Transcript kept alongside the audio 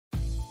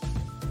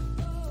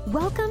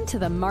Welcome to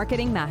the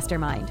Marketing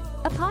Mastermind,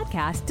 a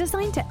podcast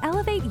designed to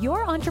elevate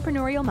your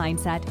entrepreneurial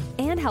mindset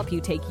and help you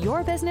take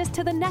your business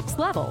to the next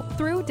level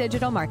through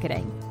digital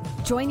marketing.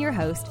 Join your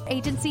host,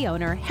 agency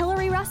owner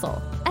Hillary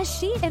Russell, as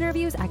she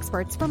interviews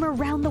experts from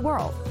around the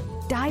world,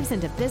 dives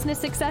into business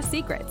success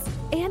secrets,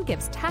 and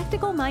gives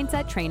tactical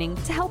mindset training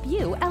to help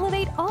you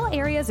elevate all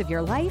areas of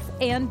your life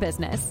and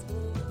business.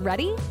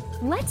 Ready?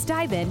 Let's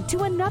dive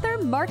into another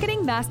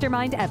Marketing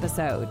Mastermind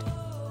episode.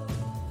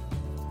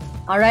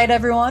 All right,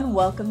 everyone,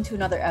 welcome to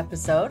another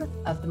episode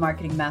of the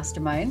Marketing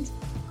Mastermind.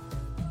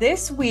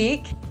 This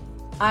week,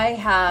 I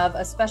have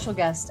a special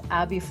guest,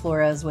 Abby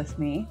Flores, with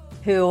me,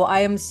 who I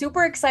am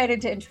super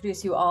excited to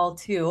introduce you all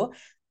to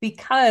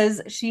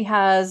because she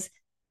has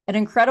an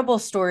incredible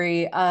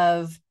story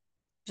of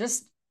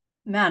just,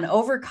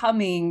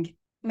 overcoming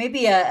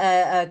maybe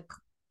a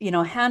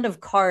hand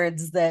of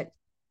cards that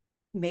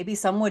maybe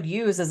some would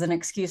use as an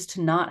excuse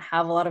to not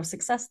have a lot of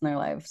success in their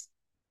lives,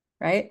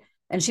 right?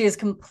 And she has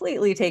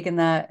completely taken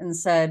that and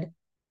said,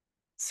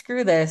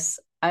 screw this.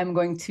 I'm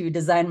going to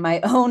design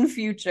my own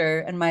future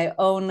and my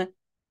own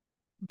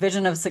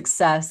vision of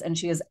success. And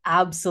she has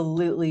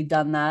absolutely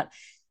done that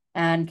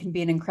and can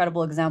be an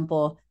incredible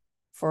example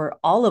for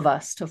all of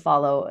us to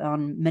follow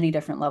on many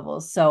different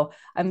levels. So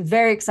I'm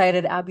very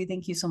excited. Abby,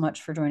 thank you so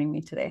much for joining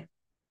me today.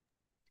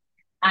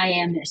 I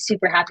am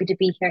super happy to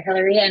be here,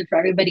 Hillary. And for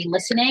everybody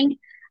listening,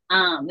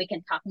 we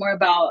can talk more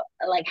about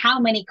like how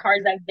many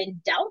cards I've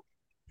been dealt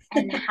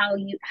and how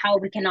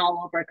we can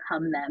all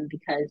overcome them.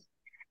 Because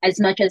as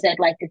much as I'd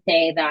like to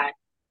say that,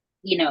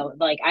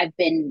 I've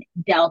been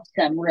dealt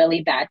some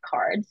really bad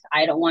cards,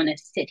 I don't want to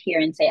sit here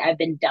and say I've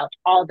been dealt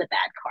all the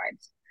bad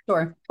cards.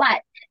 Sure.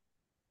 But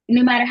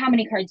no matter how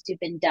many cards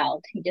you've been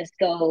dealt, you just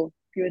go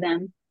through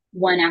them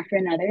one after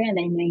another. And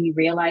then when you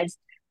realize,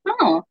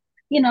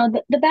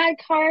 the bad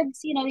cards,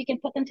 you can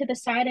put them to the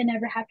side and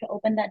never have to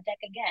open that deck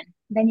again.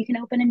 Then you can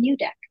open a new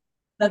deck.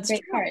 That's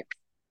great true. Cards.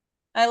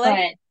 I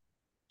like it.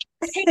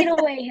 Take it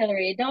away,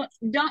 Hillary. Don't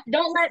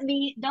let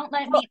me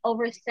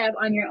overstep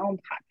on your own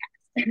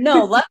podcast.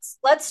 No,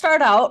 let's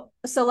start out.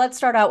 So let's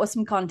start out with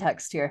some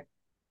context here.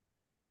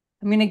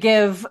 I'm going to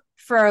give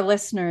for our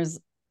listeners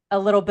a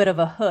little bit of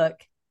a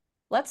hook.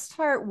 Let's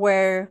start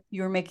where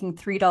you were making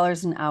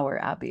 $3 an hour,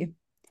 Abby.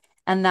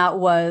 And that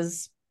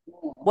was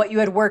what you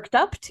had worked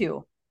up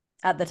to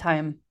at the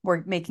time.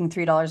 We're making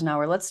 $3 an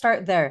hour. Let's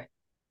start there.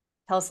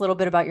 Tell us a little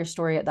bit about your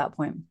story at that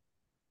point.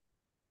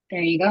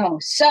 There you go.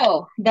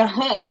 So the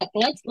hook,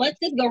 let's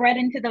just go right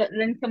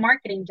into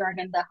marketing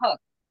jargon, the hook.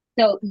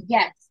 So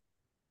yes,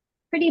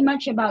 pretty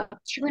much about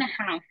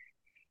 2.5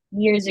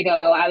 years ago,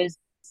 I was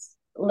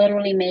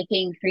literally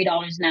making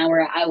 $3 an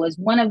hour. I was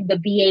one of the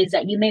VAs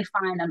that you may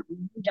find on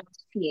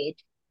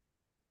Jobs.ch.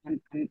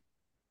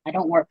 I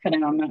don't work for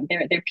them. I'm not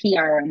their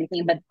PR or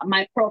anything, but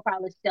my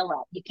profile is still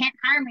up. You can't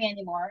hire me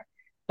anymore,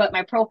 but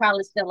my profile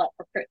is still up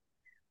for free.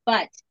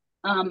 But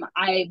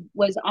I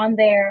was on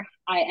there.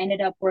 I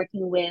ended up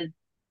working with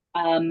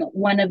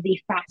one of the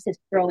fastest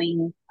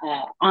growing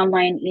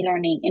online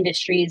e-learning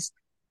industries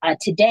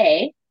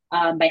today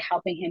by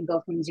helping him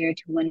go from 0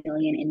 to 1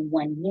 million in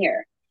 1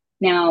 year.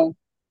 Now,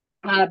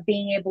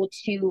 being able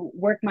to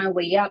work my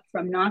way up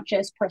from not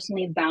just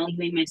personally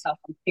valuing myself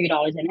from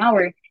 $3 an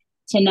hour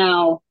to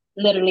now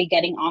literally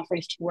getting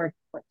offers to work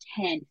for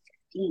 10,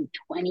 15,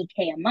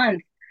 20K a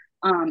month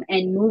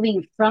and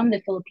moving from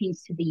the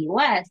Philippines to the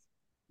US.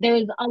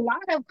 There's a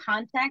lot of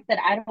context that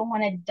I don't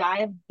want to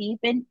dive deep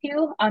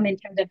into in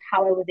terms of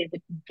how I was able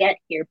to get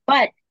here.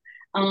 But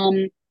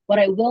what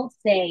I will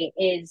say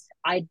is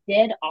I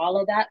did all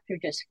of that through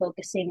just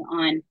focusing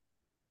on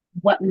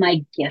what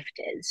my gift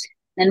is.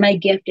 And my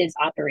gift is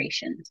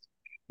operations.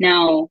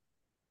 Now,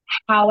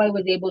 how I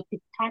was able to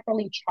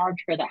properly charge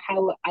for that,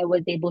 how I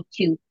was able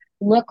to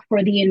look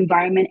for the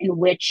environment in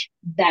which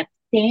that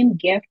same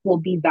gift will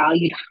be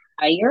valued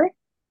higher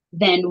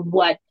than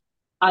what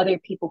other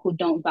people who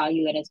don't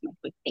value it as much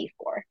would pay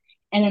for.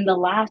 And then the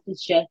last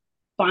is just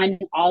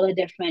finding all the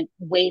different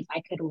ways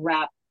I could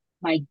wrap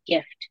my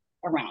gift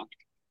around.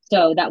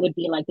 So that would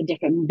be like the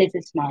different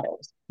business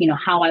models,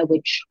 how I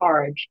would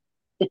charge,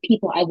 the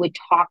people I would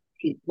talk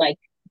to, like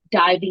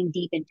diving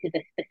deep into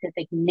the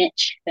specific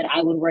niche that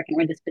I would work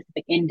in or the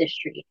specific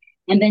industry.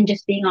 And then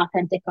just being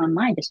authentic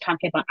online, just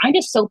talking about, I'm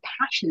just so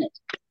passionate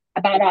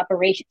about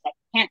operations. I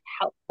can't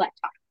help but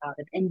talk about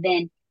it. And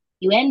then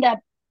you end up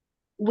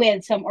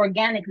with some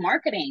organic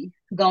marketing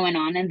going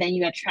on, and then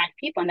you attract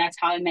people. And that's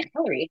how I met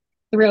Hillary,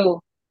 through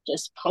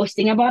just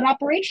posting about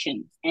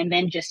operations and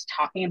then just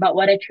talking about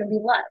what I truly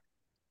love.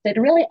 So it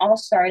really all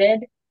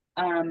started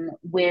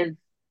with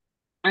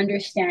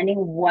understanding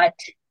what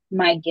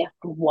my gift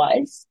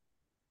was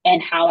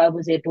and how I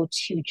was able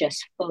to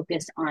just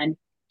focus on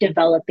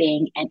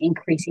developing and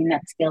increasing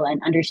that skill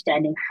and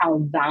understanding how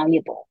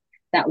valuable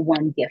that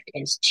one gift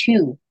is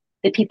to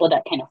the people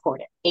that can afford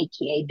it,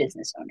 aka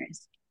business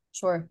owners.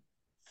 Sure.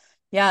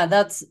 Yeah,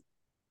 that's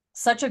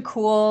such a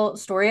cool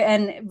story,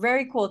 and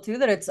very cool too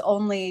that it's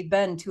only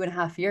been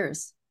 2.5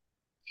 years,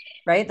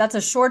 right? That's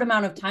a short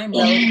amount of time,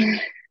 really.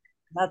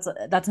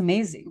 That's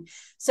amazing.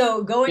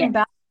 So going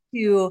back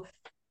to,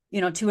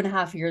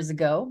 2.5 years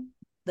ago,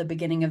 the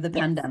beginning of the Yes.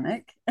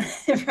 pandemic,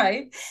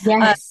 right?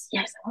 Yes.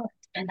 Yes. Oh,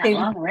 it's been that Same.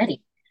 long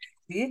already.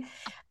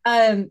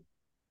 Um,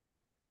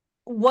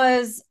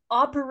 was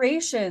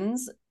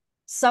operations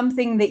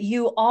something that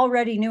you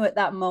already knew at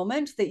that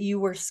moment that you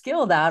were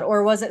skilled at,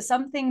 or was it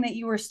something that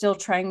you were still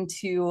trying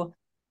to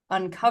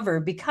uncover?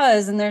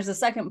 Because, and there's a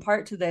second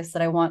part to this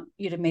that I want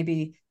you to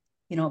maybe,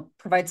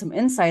 provide some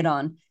insight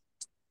on,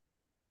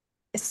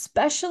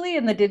 especially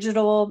in the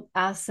digital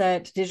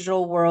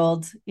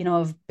world,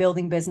 of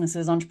building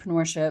businesses,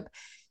 entrepreneurship.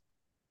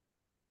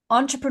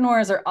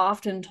 Entrepreneurs are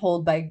often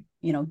told by,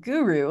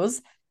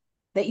 gurus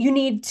that you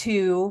need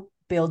to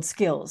build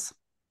skills.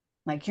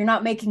 Like, you're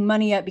not making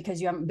money yet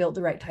because you haven't built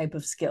the right type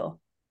of skill.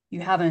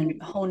 You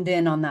haven't honed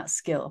in on that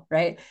skill,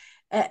 right?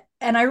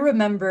 And I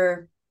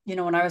remember,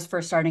 when I was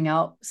first starting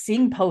out,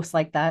 seeing posts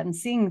like that and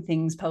seeing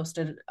things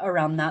posted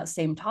around that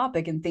same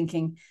topic and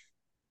thinking,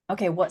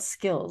 okay, what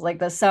skills? Like,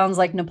 this sounds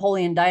like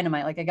Napoleon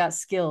Dynamite. Like, I got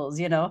skills,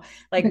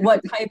 like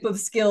what type of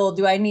skill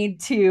do I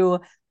need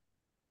to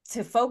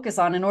focus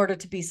on in order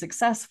to be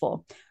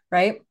successful,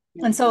 right?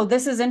 And so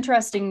this is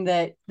interesting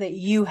that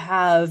you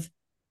have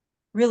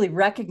really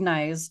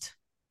recognized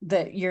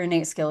that your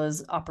innate skill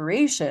is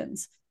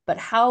operations, but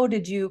how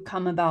did you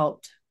come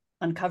about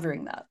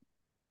uncovering that?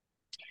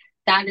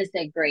 That is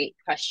a great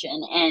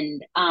question.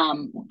 And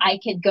I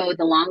could go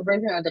the long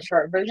version or the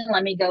short version.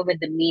 Let me go with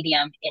the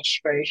medium-ish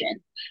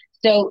version.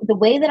 So the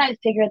way that I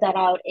figured that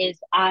out is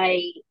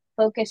I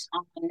focus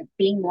on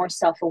being more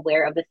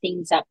self-aware of the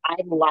things that I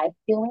like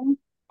doing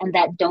and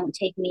that don't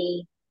take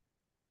me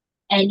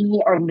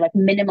any or like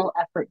minimal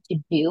effort to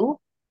do.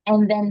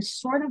 And then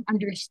sort of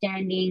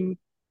understanding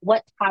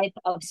what type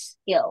of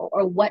skill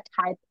or what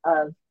type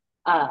of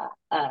uh,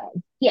 uh,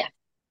 gift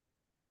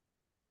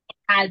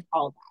has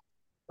all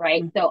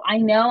right? So I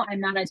know I'm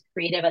not as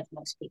creative as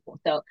most people.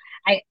 So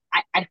I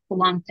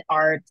flunked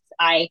arts.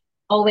 I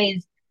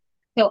always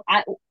so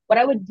I what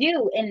I would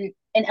do in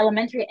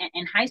elementary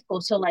and high school.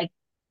 So like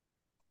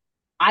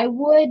I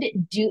would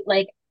do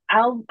like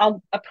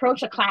I'll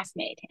approach a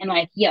classmate and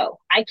like, yo,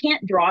 I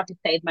can't draw to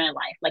save my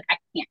life. Like I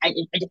can't.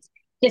 I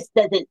just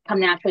doesn't come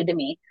naturally to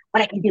me.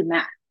 But I can do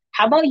math.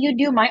 How about you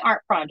do my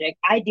art project?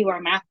 I do our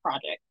math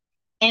project,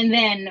 and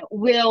then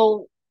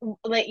we'll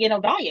like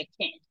value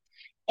exchange.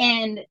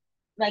 And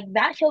like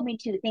that showed me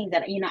two things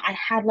that I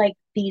had like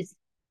these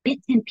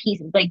bits and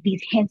pieces, like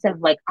these hints of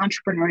like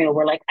entrepreneurial,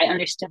 where like I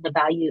understood the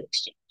value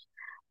exchange,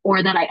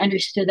 or that I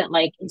understood that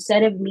like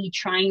instead of me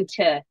trying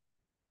to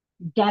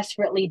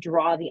desperately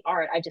draw the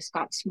art, I just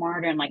got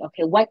smarter and like,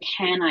 okay, what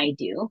can I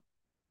do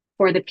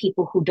for the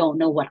people who don't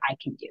know what I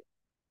can do?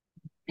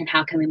 And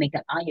how can we make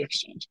that value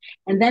exchange?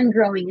 And then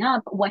growing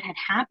up, what had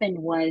happened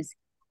was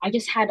I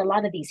just had a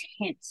lot of these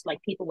hints.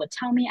 Like people would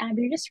tell me,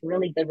 Abby, you're just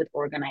really good with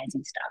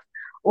organizing stuff.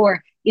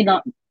 Or,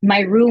 my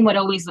room would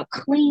always look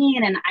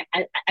clean and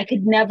I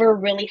could never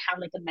really have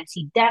like a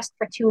messy desk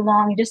for too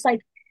long. Just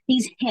like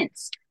these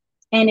hints.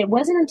 And it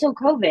wasn't until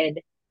COVID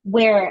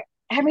where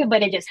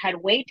everybody just had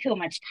way too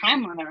much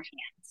time on their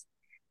hands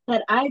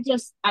that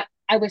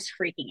I was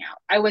freaking out.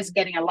 I was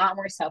getting a lot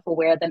more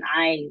self-aware than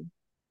I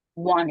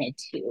wanted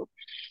to.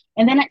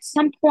 And then at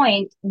some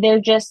point, there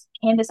just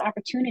came this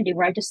opportunity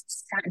where I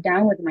just sat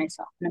down with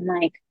myself and I'm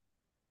like,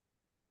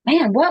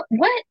 man, what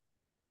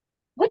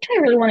do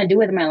I really want to do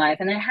with my life?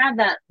 And I had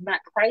that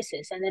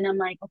crisis. And then I'm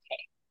like,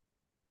 okay,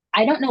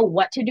 I don't know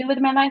what to do with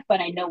my life,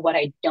 but I know what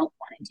I don't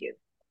want to do.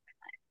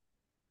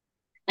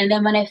 And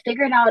then when I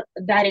figured out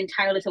that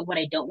entire list of what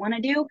I don't want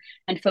to do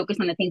and focus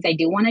on the things I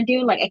do want to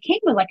do, like I came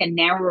with like a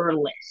narrower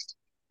list.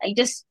 I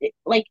just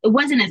like it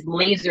wasn't as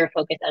laser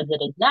focused as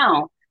it is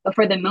now, but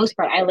for the most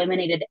part, I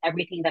eliminated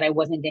everything that I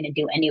wasn't going to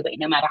do anyway,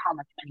 no matter how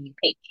much money you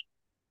paid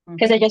me,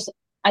 because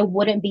I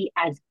wouldn't be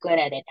as good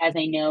at it as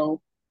I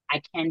know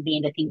I can be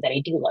in the things that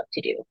I do love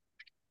to do.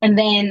 And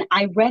then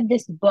I read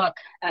this book,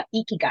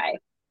 Ikigai,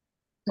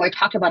 where I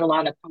talked about a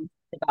lot of concepts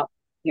about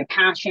your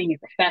passion, your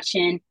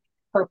profession,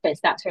 purpose,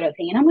 that sort of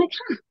thing. And I'm like,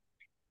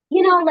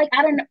 like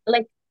I don't know,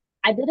 like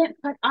I didn't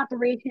put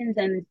operations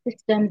and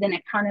systems and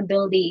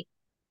accountability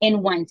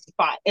in one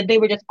spot. They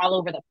were just all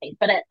over the place.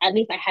 But at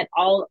least I had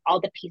all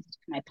the pieces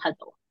to my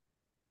puzzle.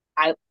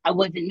 I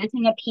wasn't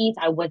missing a piece.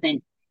 I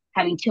wasn't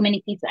having too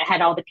many pieces. I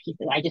had all the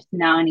pieces. I just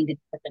now needed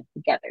to put them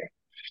together.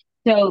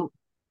 So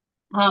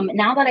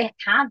now that I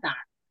have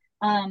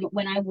that,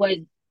 when I was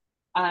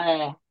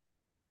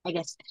I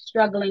guess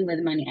struggling with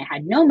money, I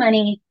had no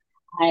money.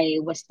 I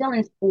was still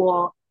in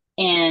school,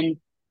 and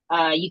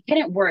you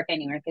couldn't work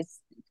anywhere because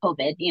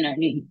COVID.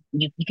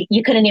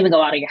 You couldn't even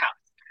go out of your house.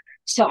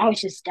 So I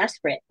was just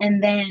desperate,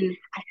 and then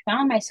I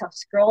found myself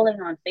scrolling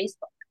on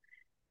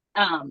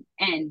Facebook.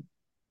 And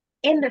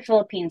in the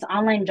Philippines,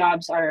 online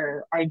jobs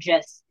are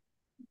just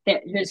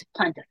there's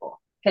plentiful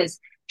because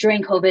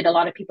during COVID, a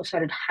lot of people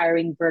started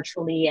hiring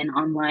virtually and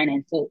online,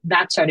 and so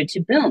that started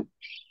to boom.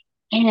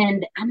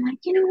 And I'm like,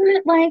 you know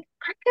what? Like,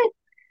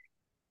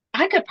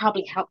 I could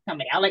probably help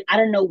somebody. I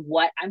don't know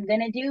what I'm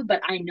gonna do,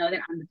 but I know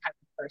that I'm the type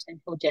of person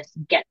who'll just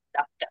get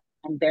stuff done.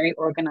 I'm very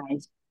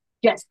organized.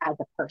 just as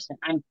a person.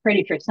 I'm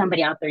pretty sure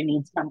somebody out there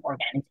needs some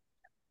organization.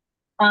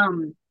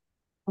 Um,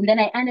 and then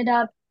I ended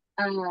up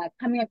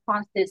coming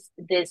across this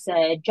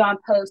job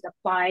post,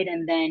 applied,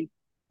 and then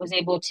was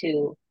able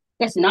to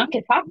just knock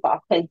his socks off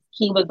because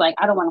he was like,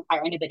 "I don't want to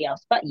hire anybody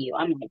else but you."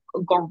 I'm like,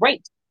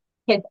 "Great,"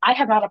 because I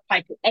have not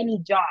applied to any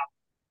job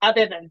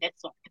other than this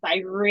one because I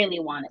really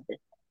wanted this,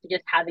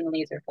 just having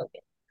laser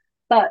focus.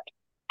 But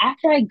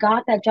after I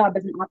got that job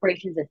as an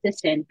operations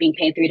assistant, being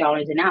paid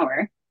 $3 an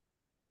hour,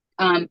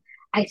 um,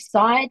 I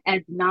saw it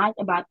as not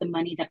about the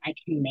money that I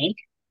can make,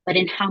 but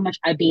in how much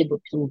I'd be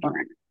able to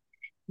learn.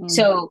 Mm.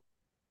 So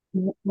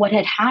what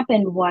had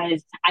happened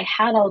was I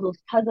had all those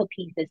puzzle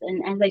pieces,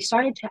 and as I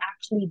started to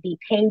actually be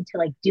paid to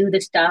like do the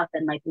stuff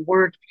and like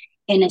work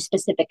in a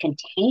specific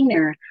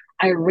container,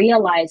 I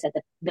realized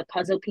that the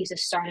puzzle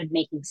pieces started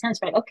making sense.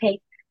 Right?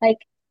 Okay, like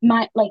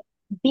my like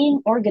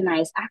being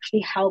organized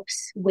actually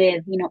helps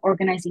with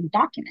organizing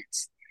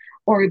documents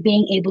or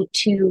being able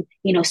to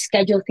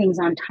schedule things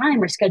on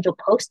time or schedule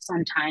posts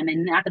on time.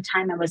 And at the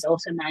time, I was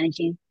also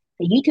managing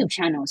the YouTube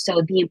channel,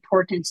 so the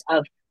importance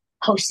of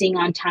posting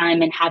on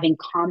time and having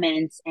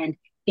comments and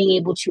being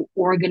able to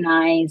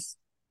organize,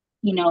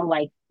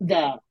 like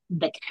the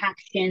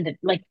caption,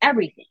 like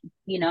everything,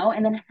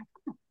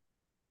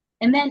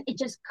 and then it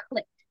just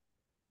clicked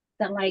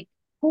that like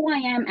who I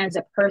am as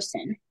a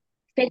person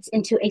fits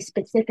into a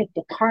specific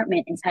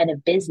department inside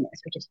of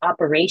business, which is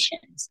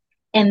operations,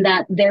 and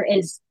that there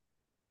is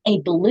a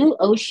blue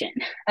ocean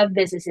of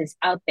businesses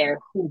out there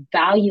who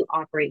value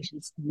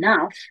operations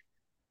enough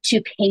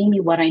to pay me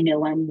what I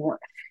know I'm worth,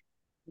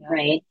 Yeah.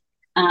 right?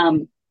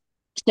 Um,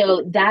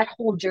 So that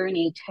whole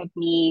journey took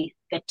me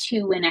the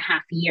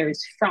 2.5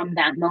 years from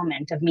that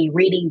moment of me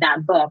reading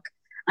that book,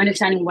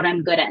 understanding what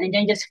I'm good at, and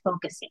then just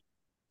focusing.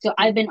 So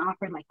I've been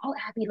offered like, oh,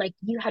 Abby, like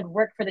you had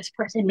worked for this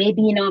person.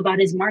 Maybe you know about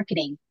his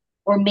marketing,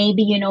 or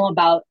maybe you know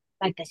about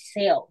like the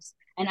sales.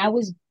 And I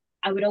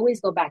would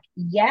always go back.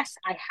 Yes,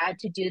 I had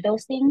to do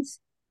those things,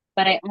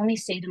 but I only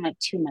stayed in like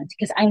 2 months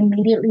because I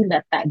immediately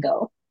let that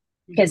go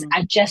because Mhm.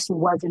 I just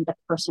wasn't the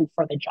person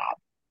for the job.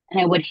 And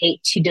I would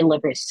hate to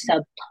deliver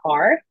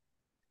subpar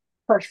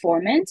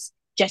performance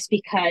just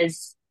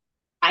because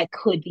I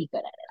could be good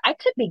at it. I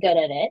could be good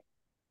at it.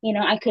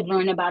 I could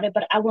learn about it,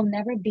 but I will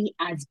never be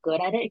as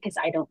good at it because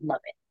I don't love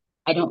it.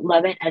 I don't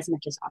love it as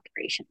much as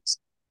operations.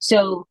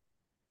 So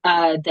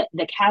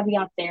the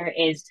caveat there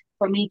is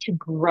for me to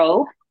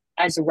grow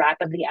as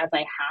rapidly as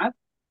I have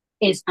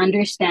is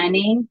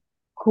understanding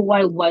who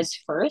I was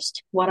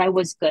first, what I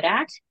was good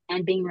at,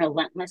 and being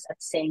relentless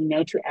at saying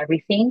no to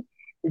everything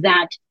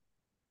that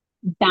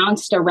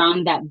bounced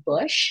around that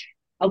bush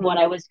of what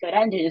Mhm. I was good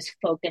at and to just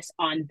focus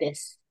on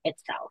this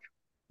itself.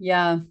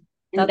 Yeah, And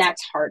that's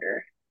that's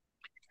harder.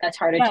 That's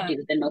harder to yeah,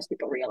 do than most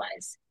people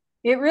realize.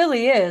 it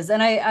really is.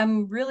 And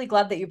I'm really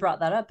glad that you brought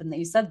that up and that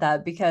you said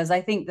that because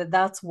I think that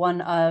that's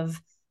one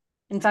of,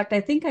 in fact,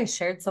 I think I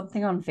shared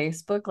something on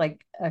Facebook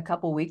like a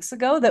couple weeks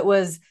ago that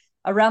was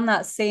around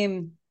that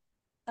same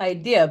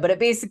idea, but it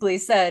basically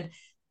said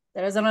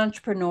that as an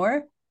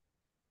entrepreneur,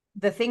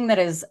 the thing that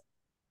is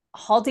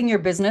halting your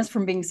business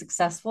from being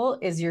successful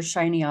is your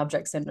shiny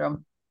object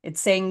syndrome.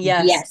 It's saying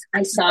yes. Yes,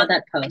 I saw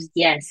that post.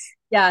 Yes.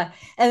 Yeah.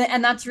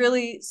 And that's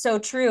really so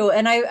true.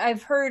 And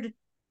I've heard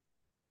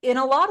in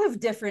a lot of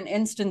different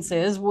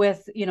instances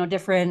with,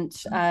 different,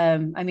 I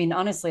mean,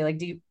 honestly,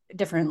 like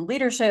different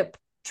leadership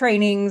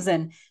trainings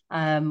and,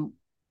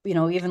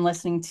 even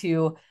listening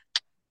to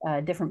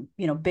different,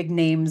 big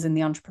names in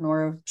the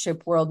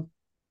entrepreneurship world,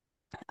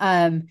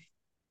 um,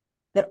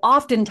 that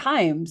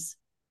oftentimes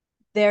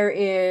there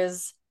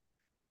is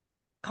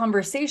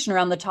conversation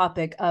around the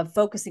topic of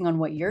focusing on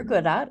what you're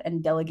good at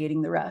and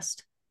delegating the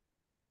rest.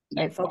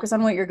 Yeah. Right? Focus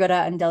on what you're good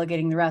at and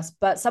delegating the rest.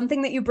 But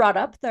something that you brought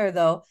up there,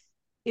 though,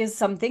 is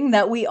something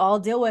that we all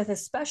deal with,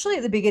 especially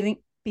at the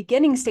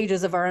beginning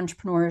stages of our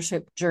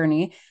entrepreneurship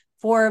journey.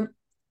 For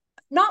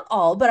not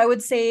all, but I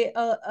would say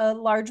a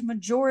large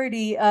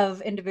majority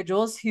of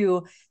individuals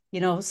who,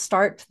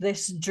 start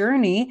this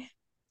journey,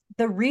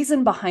 the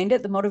reason behind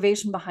it, the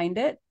motivation behind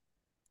it,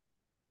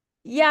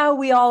 yeah,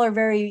 we all are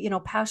very,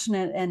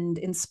 passionate and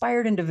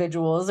inspired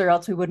individuals, or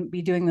else we wouldn't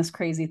be doing this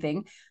crazy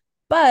thing.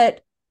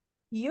 But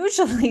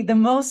usually the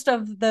most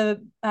of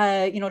the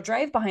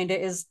drive behind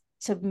it is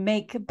to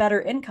make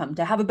better income,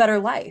 to have a better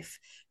life,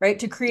 right?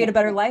 To create Yeah. a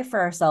better life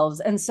for ourselves.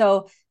 And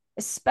so,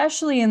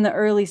 especially in the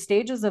early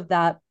stages of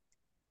that,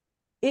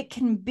 it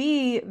can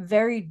be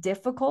very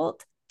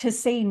difficult to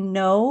say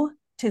no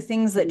to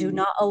things that do Mm.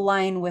 not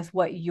align with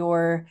what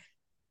your,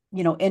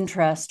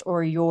 interest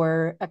or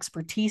your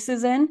expertise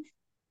is in,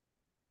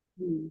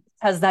 Mm.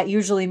 because that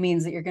usually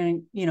means that you're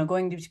going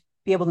to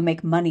be able to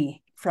make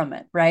money from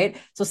it, right?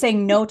 So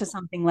saying no to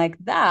something like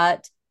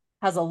that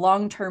has a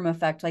long-term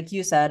effect, like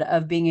you said,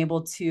 of being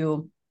able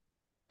to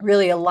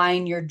really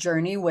align your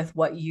journey with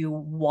what you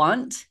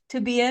want to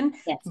be in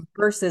Yes.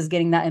 versus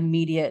getting that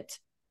immediate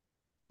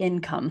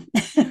income,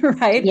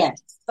 right?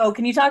 Yes. So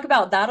can you talk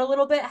about that a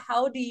little bit?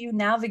 How do you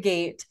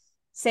navigate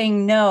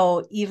saying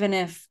no, even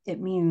if it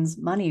means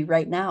money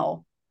right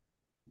now?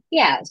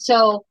 Yeah.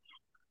 So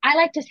I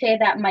like to say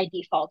that my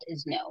default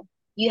is no.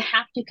 You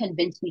have to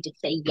convince me to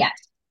say yes,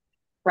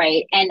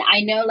 right? And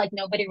I know like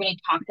nobody really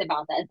talks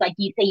about that. It's like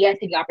you say yes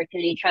to the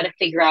opportunity, try to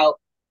figure out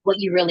what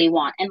you really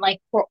want. And like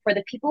for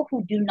the people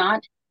who do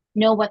not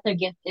know what their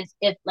gift is,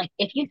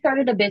 if you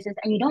started a business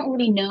and you don't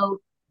really know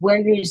where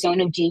your zone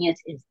of genius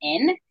is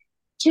in,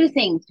 two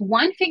things.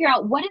 One, figure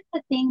out what is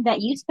the thing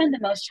that you spend the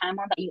most time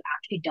on that you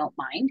actually don't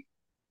mind.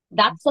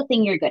 That's the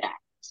thing you're good at.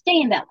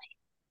 Stay in that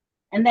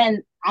lane. And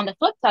then on the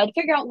flip side,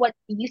 figure out what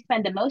you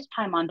spend the most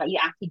time on that you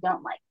actually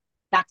don't like.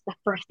 That's the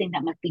first thing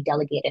that must be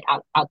delegated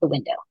out the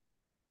window.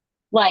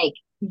 Like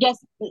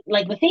just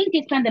like the things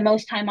you spend the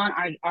most time on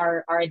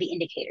are the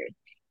indicators.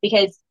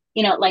 Because,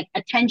 like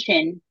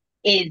attention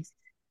is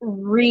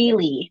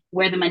really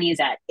where the money is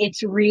at.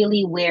 It's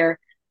really where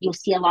you'll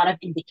see a lot of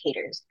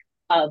indicators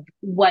of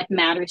what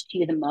matters to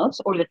you the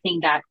most, or the thing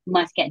that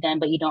must get done,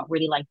 but you don't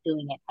really like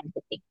doing it, tends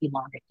to take you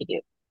longer to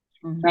do.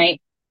 Mhm.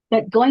 Right.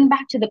 But going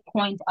back to the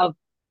point of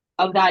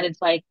that,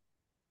 it's like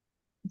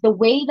the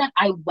way that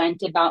I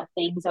went about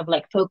things of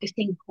like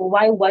focusing who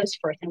I was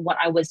first and what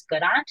I was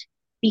good at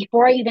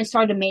before I even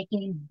started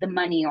making the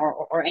money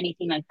or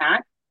anything like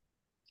that.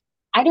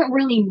 I didn't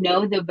really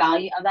know the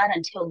value of that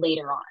until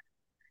later on.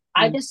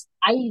 Mm.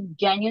 I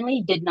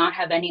genuinely did not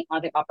have any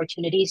other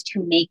opportunities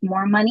to make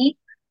more money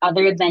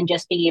other than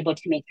just being able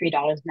to make $3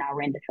 an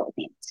hour in the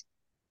Philippines.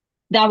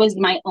 That was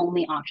my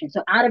only option.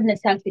 So out of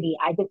necessity,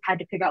 I just had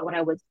to figure out what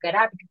I was good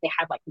at because they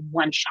had like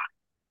one shot.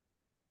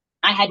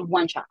 I had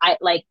one shot. I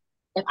like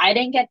if I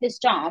didn't get this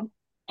job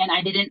and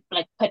I didn't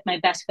like put my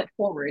best foot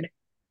forward,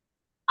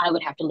 I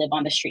would have to live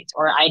on the streets,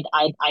 or I'd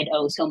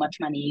owe so much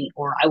money,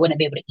 or I wouldn't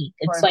be able to eat.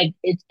 It's Sure. like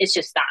it's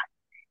just that.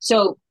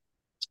 So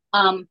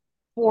um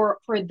for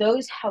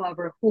those,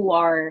 however, who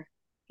are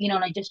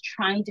like just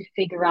trying to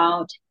figure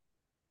out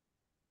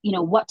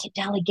what to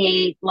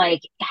delegate,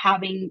 like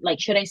having like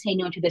should I say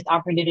no to this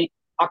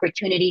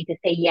opportunity to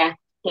say yes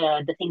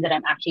to the things that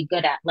I'm actually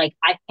good at? Like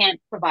I can't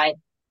provide.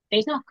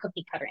 There's no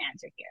cookie cutter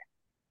answer here,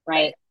 Right.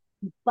 right?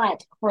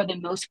 But for the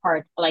most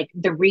part, like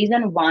the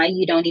reason why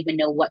you don't even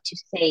know what to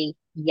say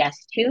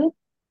yes to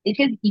is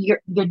because your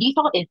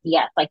default is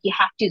yes. Like you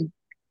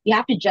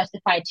have to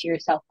justify to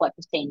yourself what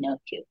to say no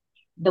to.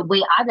 The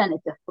way I've done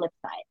it's the flip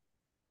side.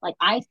 Like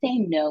I say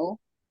no,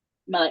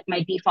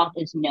 my default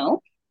is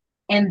no,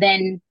 and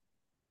then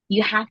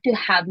you have to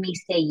have me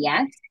say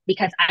yes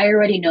because I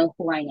already know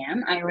who I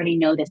am. I already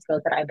know the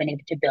skills that I've been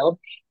able to build,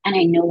 and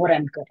I know what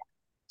I'm good at.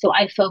 So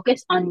I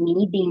focus on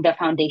me being the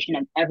foundation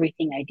of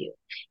everything I do.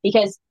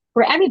 Because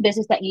for every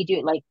business that you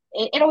do, like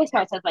it always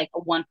starts as like a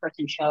one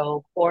person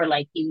show, or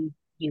like you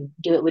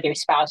do it with your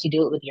spouse, you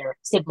do it with your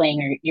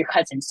sibling or your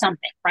cousin,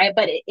 something, right?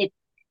 But it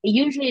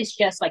usually is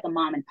just like a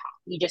mom and pop.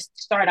 You just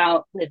start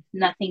out with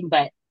nothing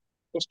but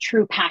this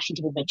true passion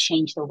to be able to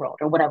change the world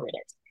or whatever it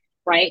is,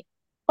 right?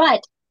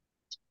 But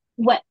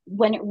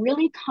when it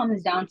really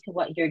comes down to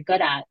what you're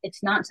good at,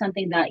 it's not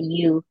something that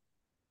you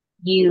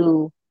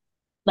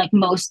like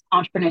most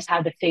entrepreneurs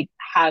have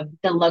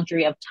the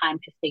luxury of time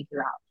to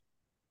figure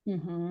out.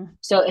 Mm-hmm.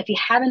 So if you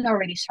haven't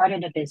already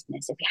started a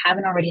business, if you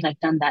haven't already like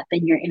done that,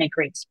 then you're in a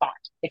great spot.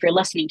 If you're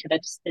listening to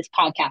this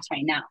podcast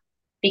right now,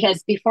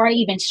 because before I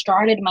even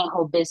started my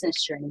whole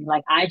business journey,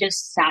 like I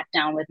just sat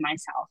down with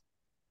myself,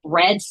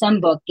 read some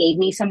book, gave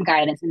me some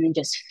guidance, and then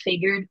just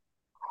figured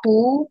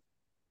who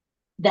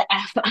the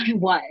F I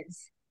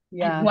was and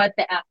Yeah. what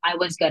the F I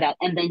was good at,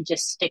 and then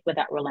just stick with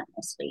that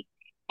relentlessly.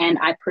 And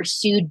I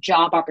pursued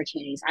job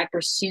opportunities. I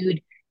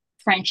pursued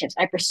friendships.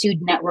 I pursued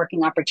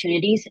networking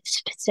opportunities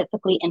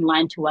specifically in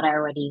line to what I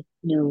already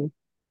knew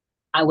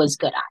I was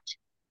good at.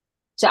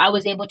 So I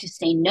was able to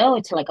say no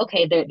to like,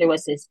 okay, there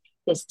was this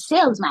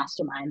sales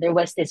mastermind, there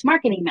was this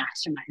marketing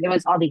mastermind, there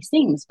was all these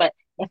things. But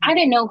if I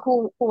didn't know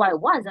who I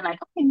was, and like,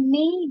 okay,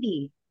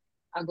 maybe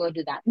I'll go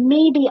do that.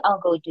 Maybe I'll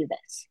go do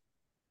this,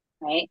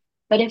 right?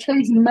 But if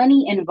there's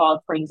money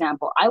involved, for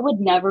example, I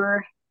would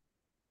never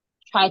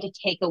try to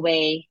take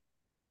away,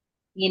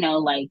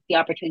 like the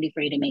opportunity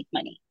for you to make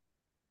money,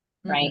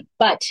 Mm-hmm. right?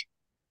 But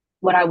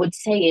what I would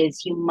say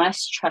is you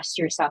must trust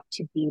yourself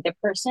to be the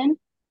person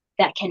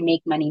that can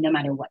make money no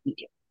matter what you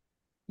do.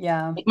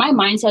 Yeah. Like my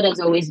mindset has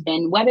always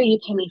been whether you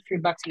pay me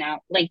 $3 an hour,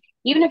 like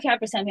even if you have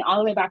to send me all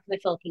the way back to the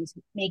Philippines,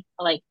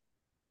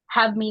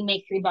 have me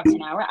make $3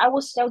 an hour, I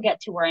will still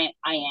get to where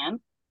I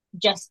am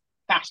just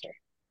faster.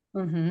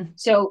 Mm-hmm.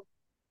 So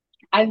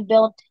I've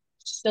built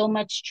so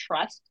much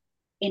trust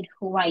in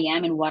who I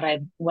am and what I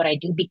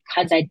do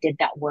because I did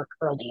that work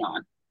early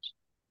on,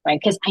 right?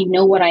 Because I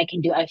know what I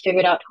can do. I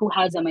figured out who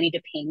has the money to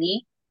pay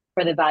me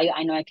for the value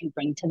I know I can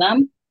bring to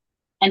them.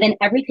 And then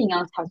everything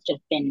else has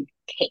just been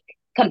cake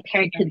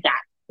compared to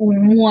that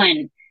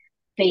one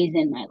phase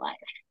in my life,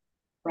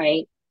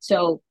 right?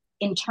 So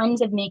in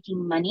terms of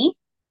making money,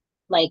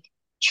 like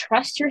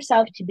trust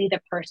yourself to be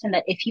the person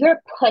that if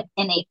you're put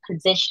in a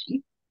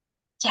position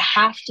to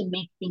have to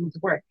make things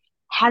work,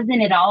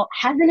 hasn't it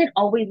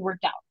always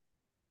worked out?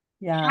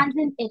 Yeah.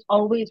 Hasn't it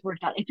always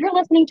worked out? If you're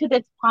listening to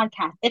this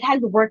podcast, it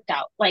has worked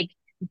out. Like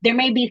there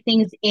may be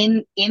things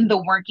in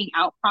the working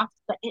out process,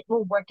 but it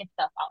will work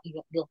itself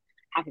out.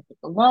 have to take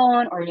a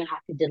loan or you'll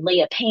have to delay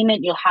a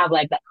payment, you'll have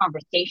like that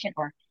conversation,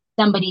 or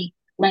somebody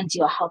lends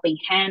you a helping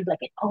hand. Like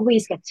it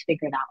always gets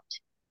figured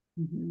out,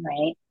 Mm-hmm.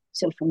 right?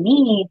 So for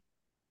me,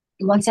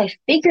 once I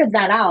figured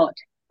that out,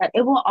 that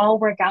it will all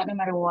work out no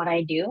matter what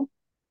I do,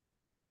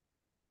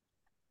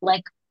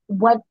 like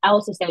what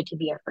else is there to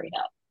be afraid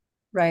of?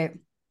 Right.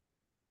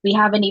 We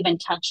haven't even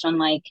touched on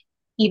like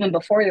even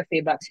before the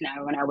 $3 an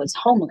hour when I was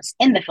homeless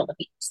in the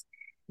Philippines,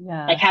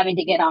 like Yeah. having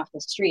to get off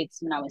the streets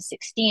when I was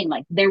 16.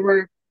 Like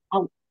a,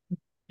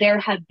 there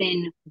have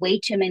been way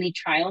too many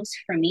trials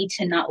for me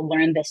to not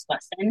learn this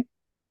lesson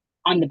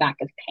on the back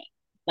of pain.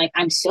 Like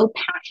I'm so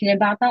passionate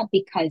about that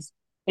because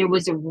there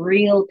was a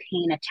real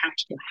pain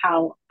attached to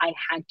how I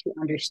had to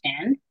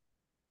understand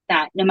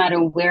that no matter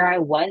where I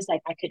was,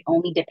 like I could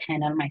only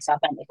depend on myself.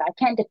 And if I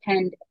can't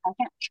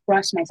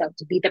trust myself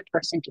to be the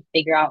person to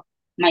figure out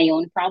my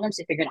own problems,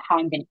 to figure out how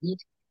I'm going to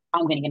eat, how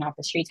I'm going to get off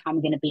the streets, how I'm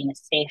going to be in a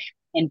safe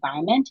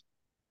environment,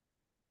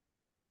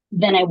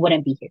 then I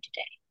wouldn't be here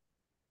today.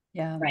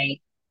 Yeah.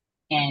 Right.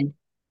 And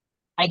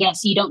I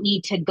guess you don't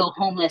need to go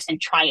homeless and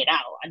try it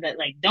out.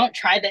 Like, don't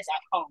try this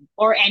at home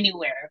or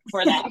anywhere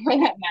for that for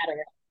that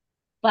matter.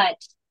 But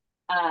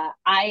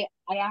I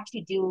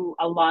actually do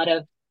a lot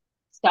of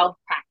self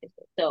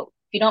practices. So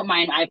if you don't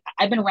mind,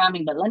 I've been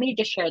rambling, but let me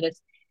just share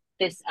this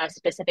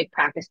specific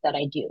practice that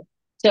I do.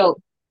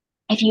 So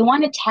if you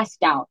want to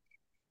test out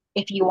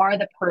if you are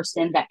the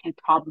person that can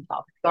problem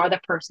solve, if you are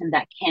the person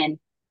that can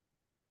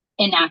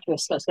enact your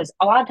skills, because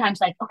a lot of times,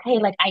 like, okay,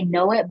 like I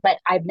know it, but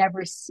I've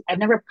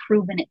never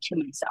proven it to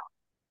myself.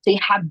 So you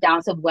have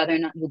doubts of whether or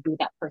not you'll be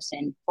that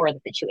person for the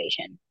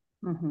situation.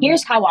 Mm-hmm.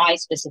 Here's how I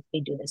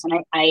specifically do this, and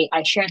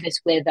I shared this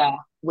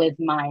with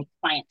my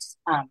clients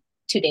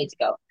 2 days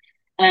ago.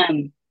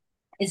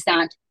 Is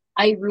that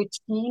I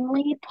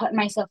routinely put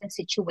myself in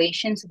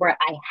situations where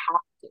I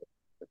have to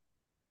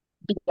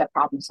be a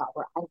problem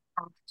solver. I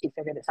have to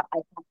figure this out. I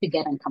have to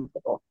get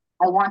uncomfortable.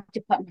 I want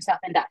to put myself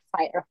in that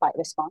fight or flight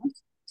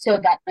response so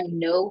that I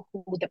know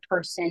who the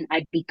person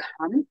I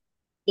become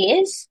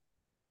is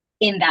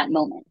in that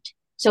moment.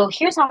 So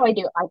here's how I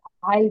do.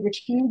 I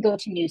routinely go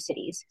to new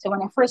cities. So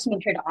when I first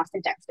moved here to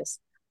Austin, Texas,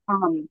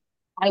 um,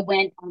 I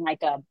went on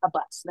like a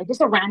bus, like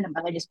just a random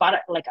bus. I just bought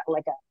it like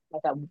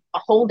a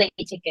whole day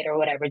ticket or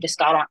whatever, just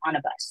got on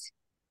a bus.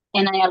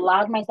 And I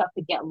allowed myself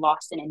to get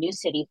lost in a new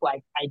city where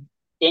I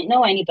didn't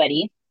know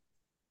anybody,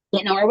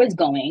 didn't know where I was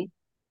going.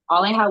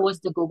 All I had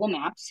was the Google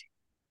Maps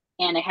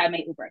and I had my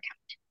Uber account.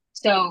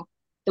 So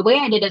the way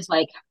I did is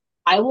like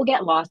I will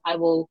get lost. I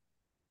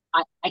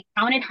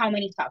counted how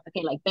many stops.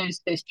 Okay, like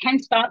there's 10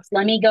 stops.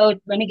 Let me get off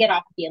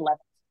at the 11th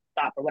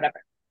stop or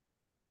whatever.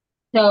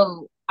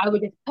 So I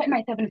would just put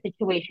myself in a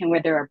situation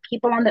where there are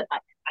people on the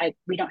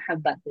we don't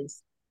have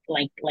buses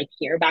like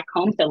here back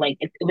home. So like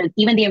it was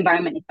even the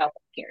environment itself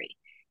was scary.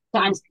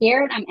 So I'm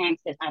scared, I'm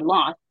anxious, I'm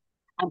lost,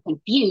 I'm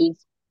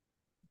confused.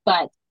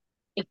 But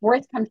if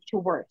worse comes to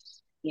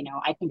worse,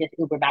 I can just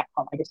Uber back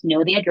home. I just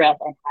know the address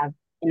and have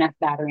enough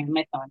battery on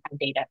my phone, have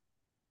data,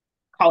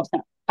 call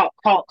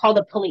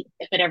the police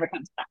if it ever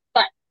comes to that.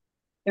 But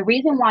the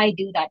reason why I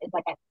do that is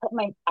like I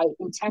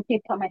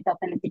intentionally put myself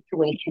in a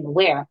situation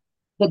where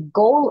the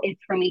goal is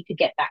for me to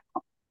get back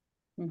home.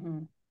 Mm-hmm.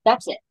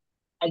 That's it.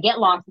 I get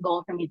lost,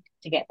 goal for me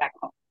to get back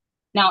home.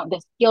 Now,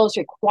 the skills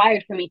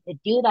required for me to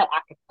do that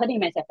after putting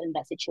myself in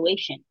that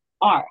situation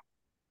are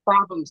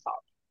problem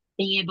solving,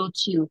 being able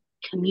to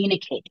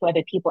communicate to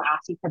other people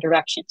asking for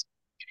directions,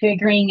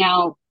 figuring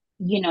out,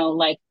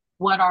 like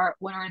what are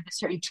the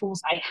certain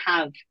tools I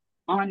have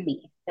on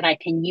me that I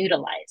can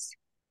utilize,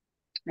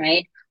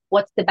 right?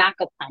 What's the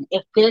backup plan?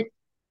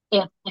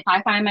 If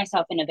I find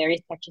myself in a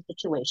very sketchy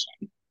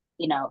situation,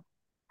 you know,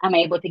 I'm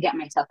able to get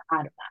myself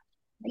out of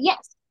that.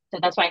 Yes. So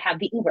that's why I have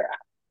the Uber app.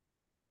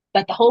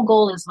 But the whole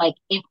goal is like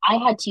if I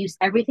had to use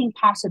everything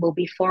possible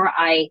before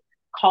I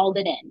called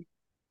it in,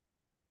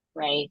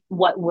 right?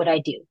 What would I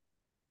do?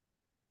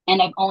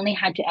 And I've only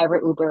had to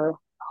ever Uber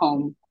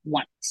home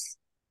once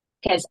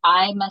because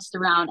I messed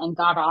around and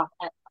got off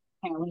at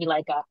apparently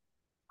like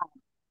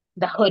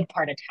the hood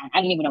part of town. I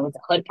didn't even know it was the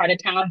hood part of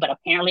town, but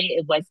apparently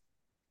it was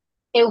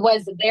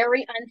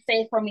very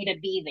unsafe for me to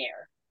be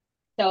there.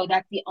 So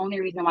that's the only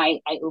reason why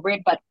I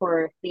Ubered. But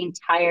for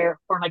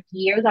like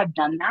years, I've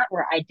done that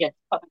where I just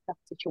put myself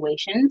in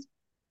situations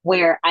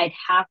where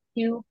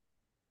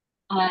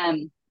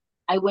um,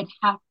 I would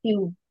have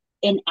to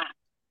enact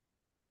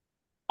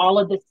all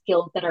of the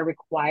skills that are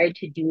required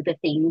to do the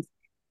things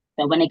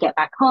that when I get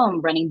back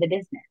home, running the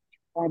business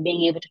or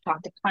being able to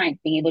talk to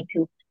clients, being able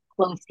to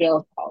close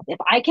sales calls. If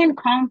I can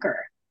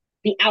conquer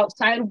the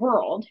outside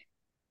world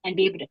and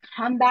be able to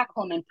come back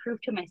home and prove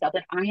to myself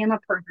that I am a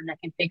person that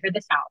can figure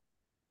this out,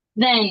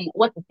 then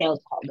what's a sales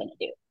call going to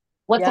do?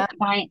 What's a Yeah.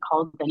 client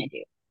call going to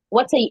do?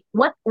 What is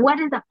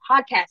a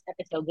podcast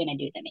episode going to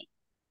do to me?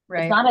 It's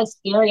Right. not as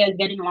scary as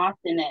getting lost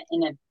in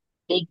a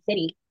big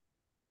city.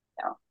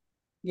 So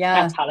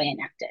Yeah. that's how I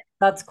enact it.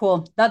 That's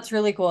cool. That's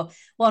really cool.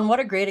 Well, and what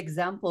a great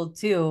example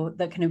too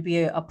that can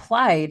be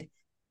applied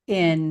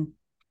in,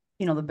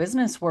 the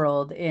business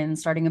world in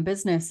starting a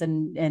business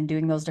and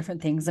doing those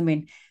different things. I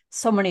mean,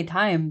 so many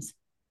times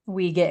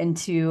we get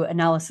into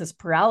analysis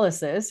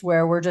paralysis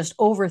where we're just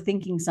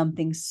overthinking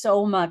something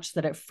so much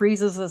that it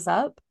freezes us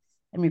up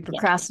and we Yeah.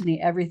 procrastinate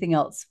everything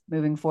else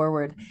moving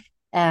forward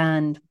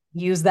and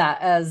use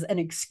that as an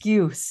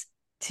excuse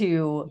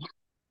to,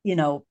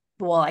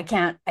 well, I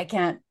can't,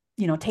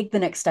 take the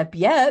next step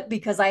yet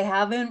because I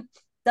haven't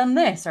done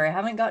this or I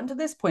haven't gotten to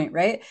this point,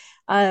 right?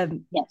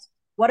 Yes.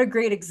 What a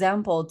great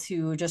example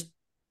to just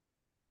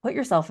put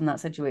yourself in that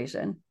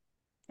situation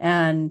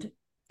and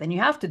then you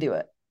have to do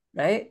it,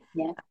 right?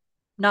 Yeah.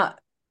 Not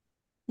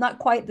not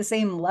quite the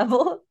same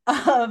level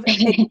of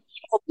example,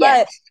 but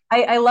Yes.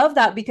 I love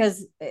that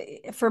because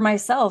for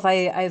myself,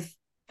 I've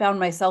found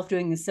myself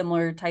doing a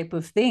similar type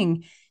of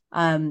thing,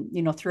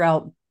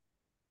 throughout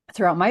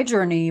my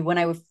journey. When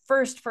I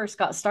first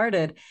got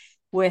started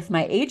with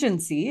my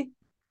agency,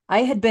 I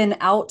had been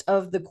out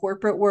of the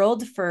corporate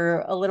world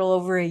for a little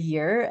over a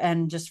year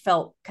and just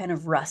felt kind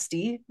of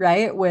rusty,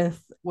 right?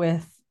 With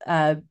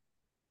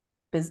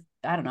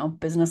I don't know,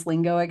 business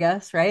lingo, I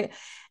guess, right?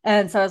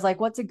 And so I was like,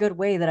 what's a good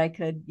way that I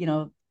could,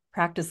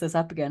 practice this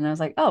up again? And I was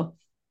like, oh,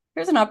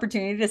 here's an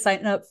opportunity to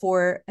sign up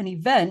for an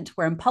event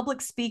where I'm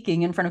public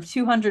speaking in front of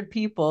 200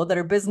 people that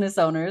are business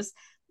owners.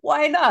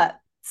 Why not?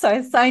 So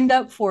I signed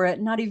up for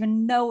it, not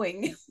even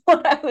knowing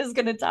what I was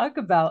going to talk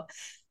about.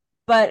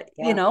 But,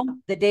 Yeah.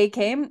 the day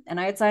came and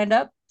I had signed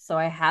up. So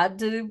I had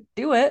to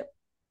do it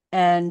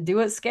and do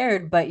it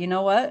scared. But you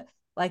know what?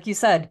 Like you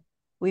said,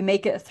 we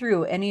make it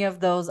through any of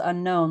those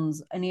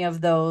unknowns, any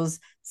of those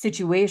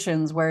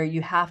situations where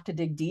you have to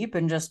dig deep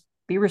and just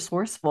be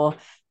resourceful,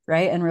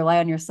 right? And rely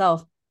on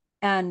yourself.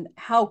 And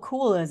how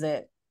cool is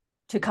it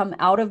to come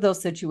out of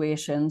those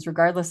situations,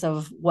 regardless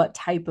of what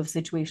type of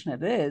situation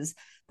it is,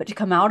 but to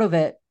come out of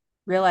it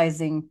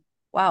realizing,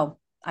 wow,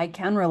 I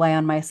can rely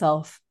on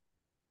myself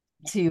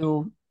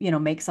to,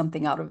 make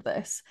something out of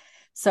this.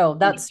 So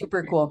that's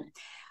super 100%. cool.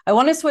 I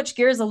want to switch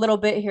gears a little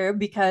bit here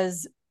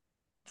because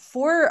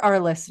for our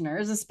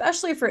listeners,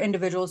 especially for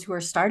individuals who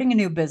are starting a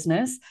new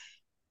business,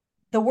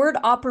 the word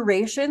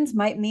operations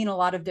might mean a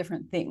lot of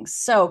different things.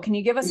 So, can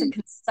you give us a Mm,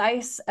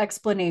 concise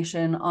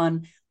explanation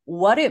on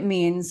what it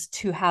means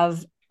to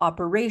have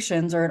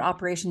operations or an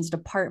operations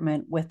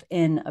department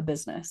within a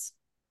business?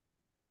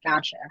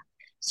 gotcha.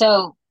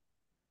 So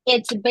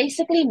it's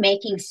basically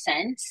making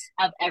sense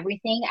of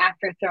everything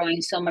after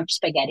throwing so much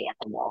spaghetti at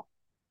the wall.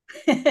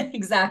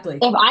 Exactly.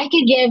 If I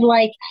could give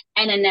like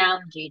an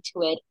analogy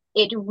to it,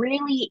 it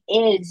really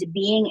is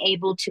being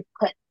able to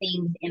put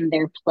things in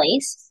their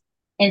place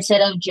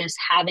instead of just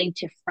having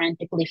to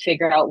frantically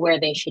figure out where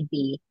they should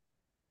be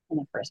in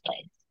the first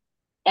place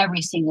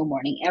every single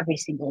morning, every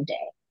single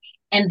day.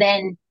 And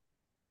then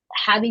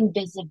having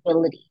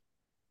visibility.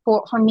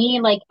 For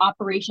me, like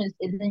operations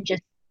isn't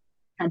just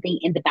something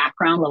in the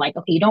background where like,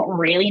 okay, you don't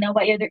really know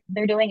what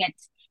they're doing.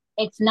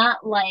 It's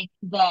not like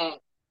the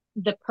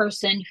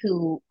person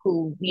who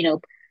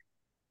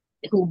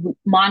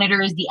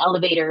monitors the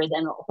elevators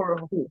and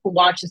or who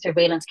watches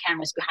surveillance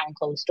cameras behind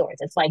closed doors.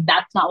 It's like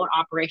that's not what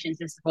operations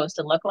is supposed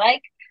to look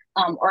like,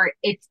 or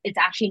it's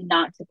actually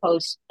not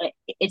supposed.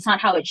 It's not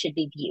how it should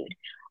be viewed.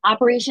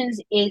 Operations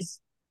is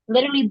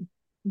literally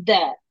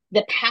the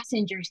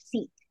passenger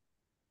seat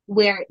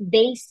where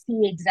they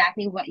see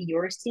exactly what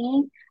you're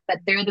seeing, but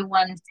they're the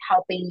ones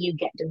helping you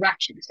get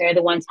directions. They're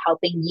the ones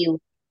helping you,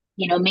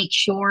 make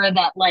sure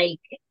that like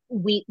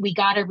we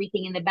got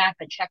everything in the back,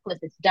 the checklist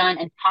is done,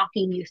 and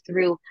talking you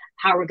through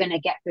how we're gonna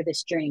get through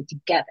this journey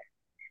together,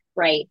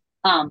 right?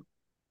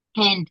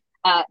 And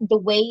the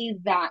way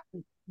that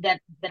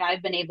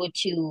I've been able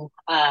to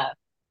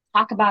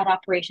talk about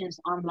operations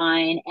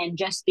online and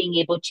just being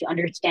able to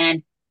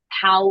understand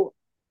how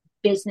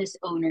business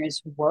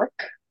owners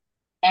work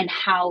and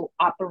how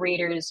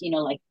operators,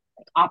 like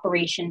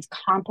operations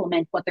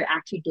complement what they're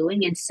actually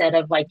doing instead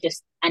of like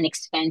just an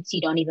expense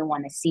you don't even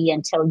want to see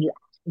until you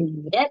actually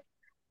need it.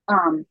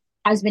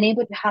 Has been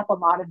able to help a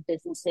lot of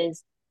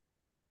businesses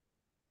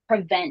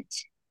prevent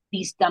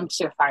these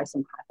dumpster fires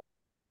from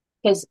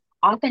happening. Because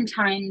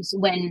oftentimes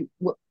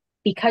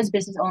because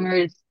business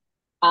owners,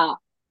 uh,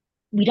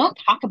 we don't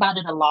talk about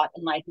it a lot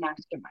in like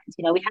masterminds.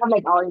 We have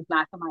like all these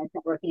masterminds,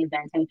 networking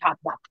events, and we talk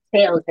about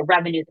sales, the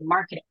revenue, the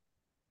marketing,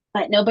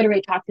 but nobody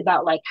really talks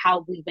about like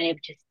how we've been able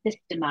to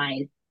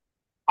systemize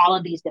all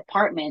of these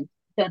departments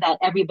so that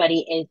everybody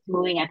is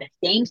moving at the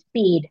same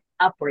speed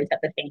upwards at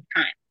the same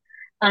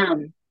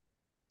time.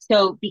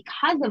 So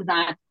because of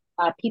that,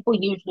 people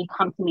usually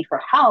come to me for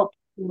help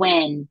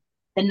when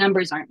the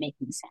numbers aren't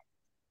making sense,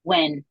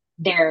 when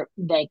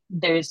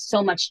there's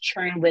so much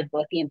churn with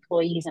both the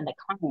employees and the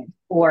clients,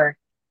 or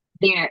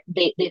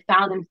they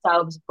found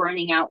themselves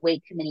burning out way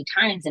too many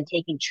times and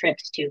taking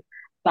trips to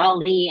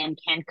Bali and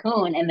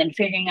Cancun and then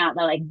figuring out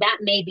that like that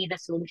may be the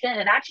solution.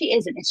 It actually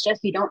isn't. It's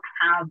just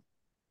have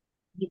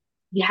you,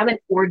 you haven't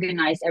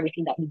organized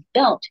everything that you've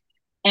built.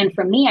 And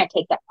for me, I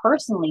take that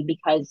personally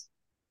because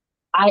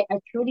I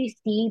truly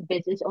see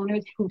business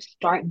owners who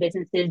start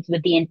businesses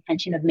with the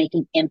intention of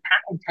making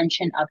impact,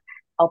 intention of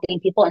helping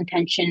people,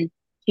 intention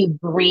to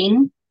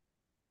bring,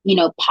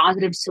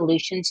 positive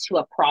solutions to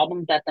a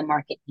problem that the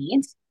market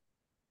needs.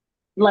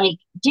 Like,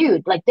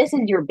 dude, like this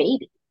is your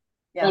baby.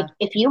 Like, Yeah.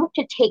 if you were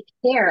to take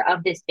care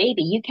of this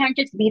baby, you can't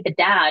just be the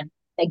dad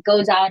that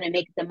goes out and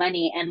makes the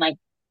money and like,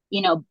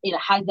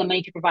 has the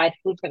money to provide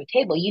food for the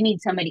table. You need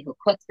somebody who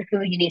cooks the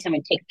food. You need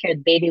somebody to take care of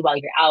the baby while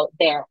you're out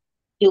there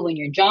doing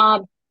your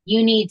job.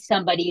 You need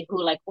somebody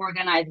who like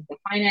organizes the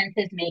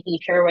finances, making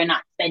sure we're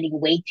not spending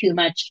way too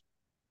much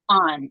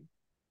on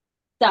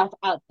stuff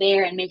out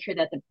there and make sure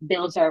that the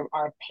bills are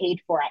paid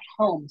for at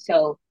home.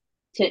 So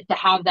to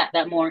have that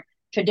more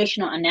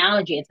traditional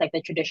analogy, it's like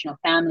the traditional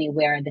family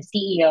where the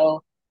CEO,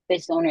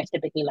 business owner is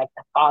typically like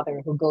the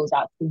father who goes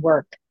out to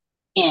work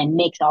and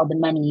makes all the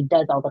money,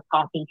 does all the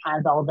talking,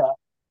 has all the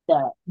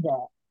the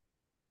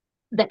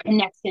the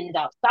connections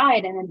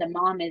outside, and then the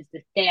mom is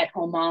the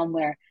stay-at-home mom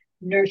where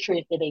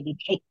nurtures the baby,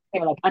 takes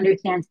care, like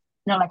understands,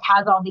 like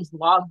has all these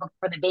logbooks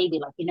for the baby,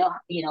 like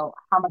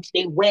how much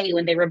they weigh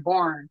when they were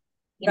born,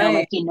 like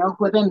Right.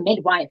 who the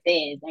midwife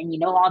is,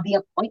 and all the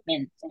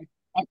appointments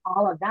and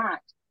all of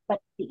that. But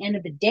at the end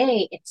of the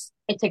day, it's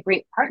a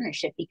great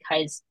partnership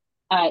because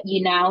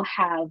you now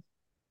have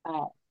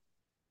uh,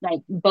 like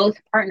both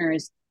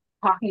partners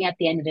talking at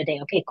the end of the day.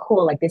 Okay,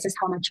 cool. Like this is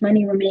how much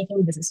money we're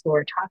making. This is who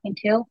we're talking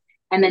to.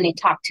 And then they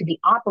talk to the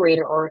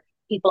operator or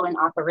people in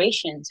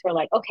operations who are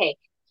like, okay,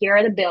 here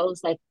are the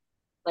bills. Like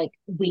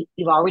we've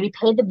already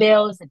paid the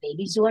bills. The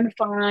baby's doing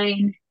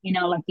fine.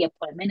 Like the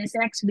appointment is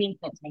next week.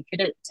 Let's make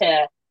sure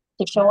to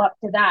show Yeah. up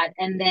to that.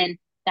 And then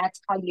that's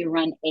how you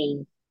run a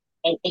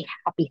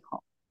happy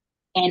home.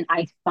 And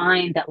I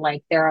find that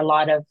like there are a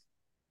lot of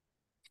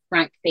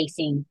front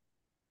facing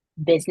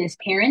business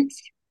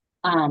parents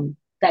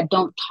that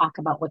don't talk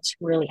about what's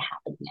really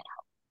happening at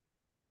home,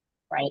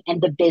 right?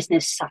 And the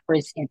business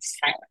suffers in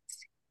silence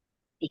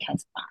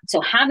because of that. So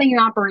having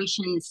your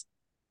operations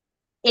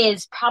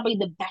is probably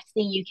the best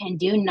thing you can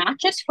do, not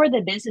just for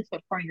the business,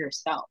 but for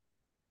yourself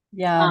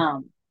Yeah.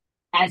 um,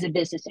 as a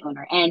business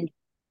owner. And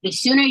the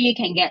sooner you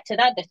can get to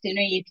that, the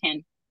sooner you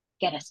can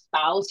get a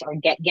spouse or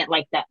get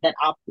like that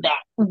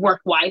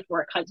work wife,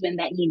 work husband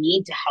that you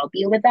need to help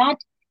you with that,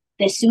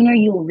 the sooner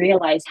you'll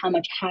realize how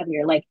much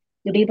happier, like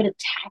you'll be able to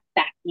tap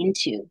back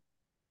into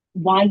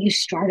why you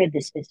started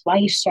this business, why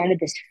you started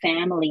this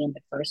family in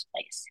the first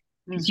place,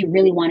 because Mm. you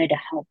really wanted to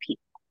help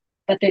people.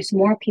 But there's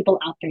more people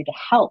out there to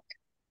help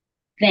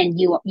than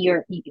you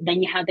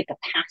have the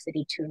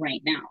capacity to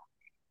right now,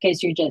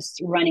 because you're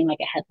just running like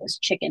a headless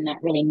chicken,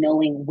 not really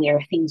knowing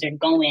where things are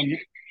going.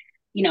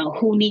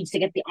 Who needs to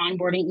get the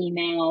onboarding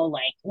email?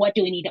 Like, what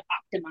do we need to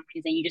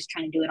optimize? And you're just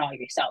trying to do it all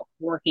yourself,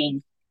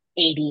 working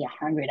 80,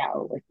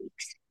 100-hour work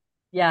weeks.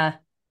 Yeah.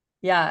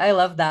 Yeah. I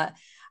love that.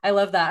 I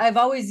love that. I've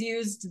always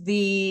used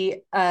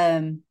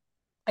I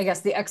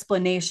guess the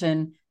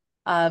explanation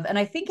of, and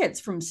I think it's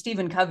from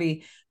Stephen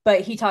Covey,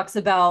 but he talks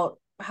about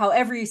how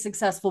every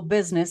successful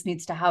business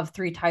needs to have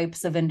three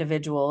types of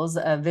individuals: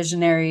 a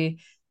visionary,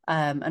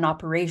 an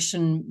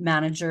operation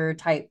manager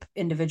type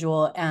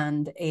individual,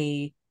 and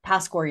a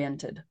task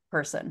oriented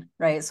person,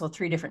 right? So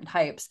three different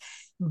types.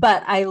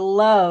 But I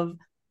love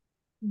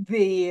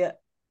the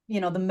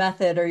the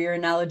method or your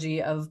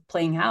analogy of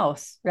playing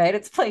house, right?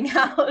 It's playing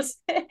house.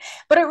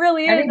 But it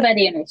really is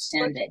Everybody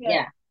understands it. looking at,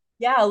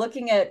 Yeah. yeah,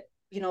 looking at,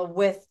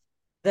 with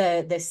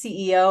the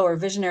CEO or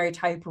visionary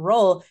type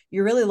role,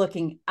 you're really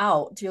looking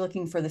out. You're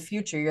looking for the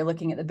future. You're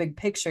looking at the big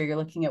picture. You're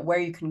looking at where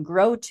you can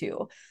grow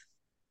to.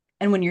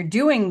 And when you're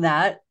doing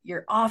that,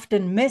 you're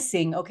often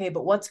missing, okay,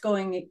 but what's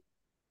going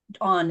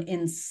on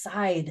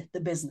inside the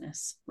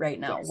business right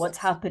now? Yes. What's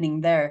happening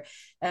there?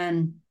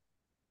 And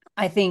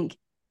I think,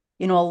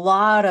 a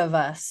lot of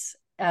us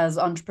as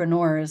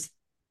entrepreneurs,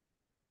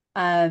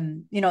 at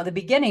the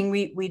beginning,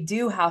 we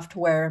do have to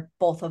wear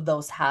both of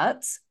those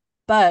hats,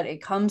 but it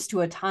comes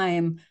to a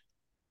time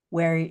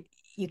where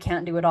you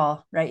can't do it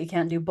all, right? You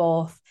can't do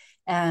both.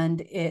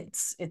 And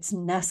it's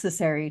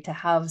necessary to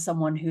have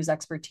someone whose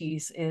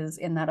expertise is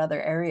in that other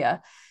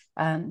area.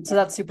 So Yes.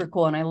 that's super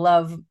cool. And I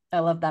love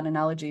that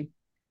analogy.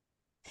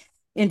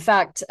 In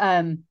fact,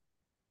 I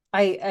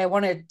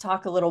want to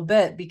talk a little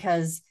bit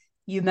because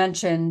you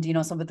mentioned,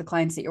 some of the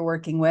clients that you're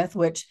working with,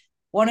 which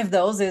one of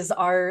those is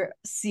our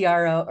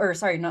CRO, or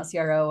sorry, not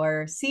CRO,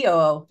 our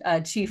COO,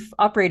 Chief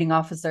Operating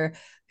Officer,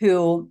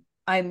 who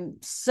I'm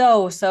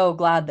so, so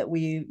glad that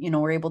we,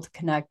 were able to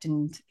connect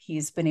and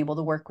he's been able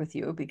to work with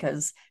you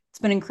because it's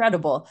been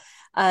incredible.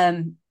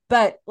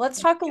 But let's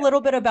talk a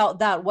little bit about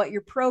that, what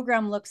your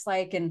program looks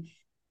like and,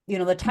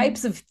 the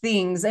types of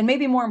things, and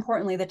maybe more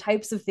importantly, the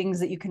types of things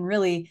that you can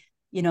really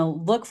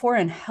look for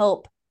and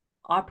help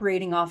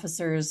operating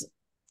officers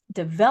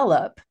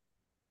develop.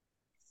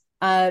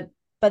 But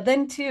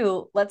then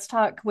too, let's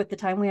talk with the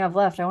time we have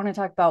left. I want to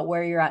talk about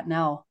where you're at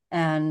now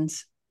and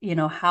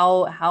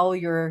how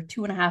your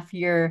 2.5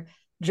 year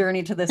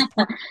journey to this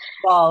point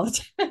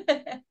evolved.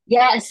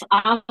 Yes,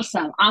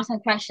 awesome, awesome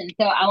question.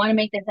 So I want to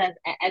make this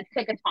as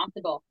quick as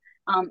possible.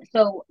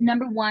 So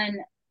number one,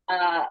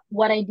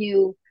 what I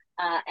do,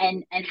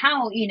 and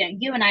how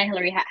you and I,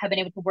 Hillary, have been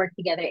able to work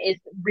together is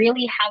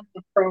really have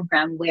a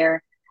program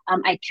where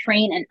I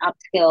train and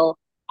upskill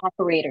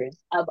operators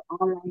of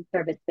online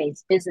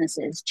service-based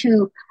businesses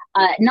to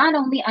not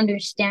only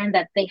understand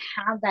that they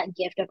have that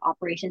gift of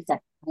operations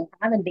that I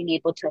have, and being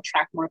able to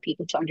attract more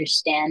people to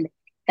understand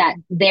that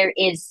there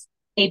is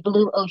a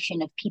blue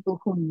ocean of people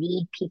who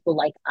need people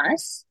like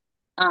us,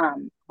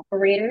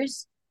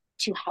 operators,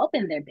 to help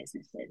in their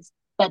businesses,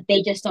 but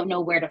they just don't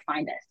know where to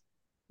find us.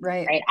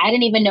 Right. Right. I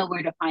didn't even know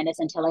where to find us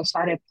until I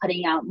started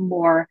putting out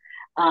more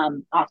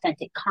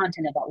authentic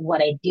content about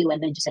what I do,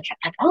 and then just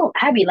attract, like, oh,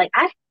 Abby, like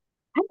I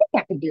think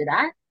I could do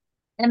that.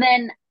 And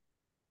then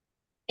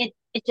it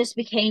just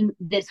became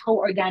this whole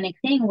organic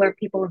thing where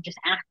people were just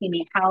asking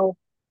me,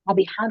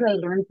 Abby, how do I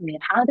learn from you?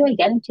 How do I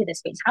get into this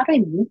space? How do I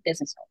meet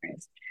business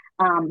owners?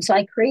 So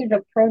I created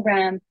a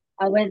program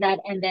with that,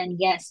 and then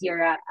yes,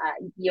 your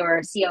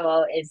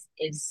COO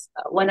is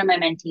one of my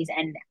mentees,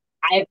 and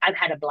I've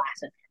had a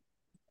blast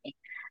with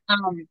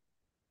him.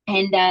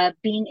 And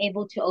being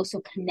able to also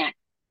connect,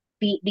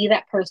 be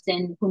that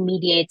person who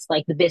mediates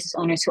like the business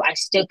owners who I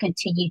still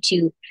continue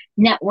to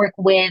network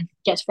with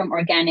just from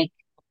organic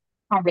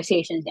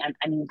conversations.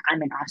 I mean,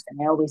 I'm in Austin.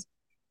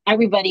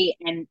 Everybody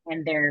and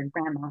their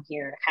grandma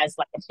here has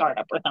like a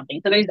startup or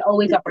something. So there's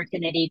always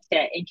opportunity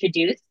to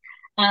introduce.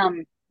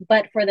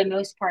 But for the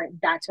most part,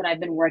 that's what I've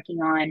been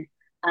working on.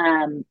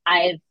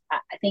 I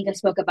think I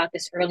spoke about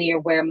this earlier,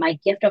 where my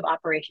gift of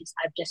operations,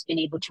 I've just been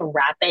able to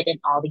wrap it in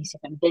all these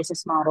different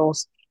business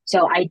models.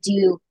 So I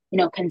do,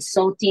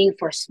 consulting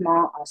for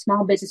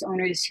small business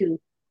owners who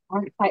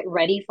aren't quite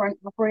ready for an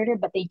operator,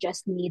 but they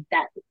just need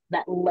that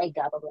leg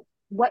up of like,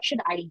 what should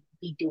I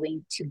be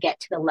doing to get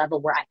to the level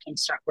where I can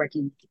start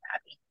working with you,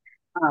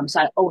 Abby?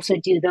 So I also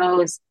do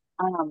those.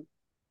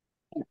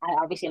 And I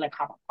obviously like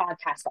have a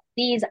podcast like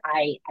these.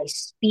 I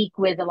speak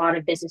with a lot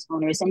of business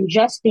owners, and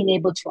just being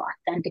able to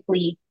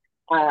authentically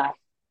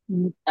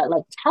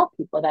like tell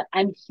people that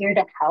I'm here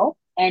to help,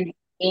 and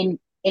in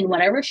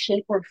whatever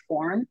shape or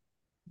form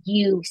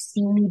you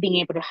see me being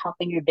able to help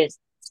in your business.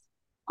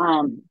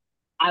 Um,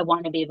 I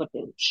want to be able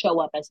to show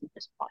up as much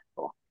as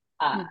possible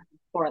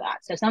for that.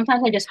 So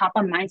sometimes I just hop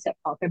on mindset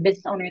calls for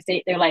business owners.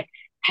 They're like,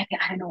 I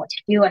don't know what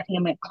to do. I think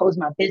I'm going to close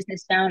my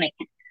business down. I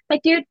can't.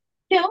 Like, dude,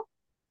 no,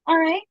 all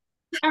right.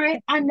 All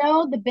right. I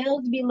know the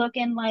bills be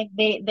looking like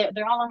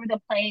they're all over the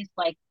place.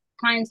 Like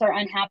clients are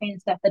unhappy and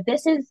stuff, but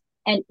this is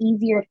an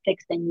easier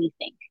fix than you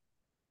think,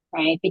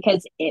 right?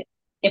 Because if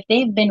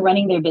they've been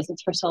running their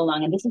business for so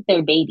long and this is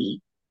their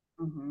baby,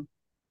 Mm-hmm.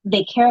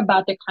 they care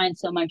about their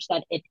clients so much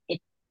that it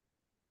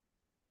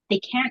they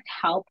can't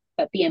help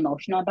but be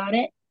emotional about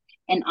it.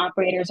 And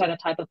operators are the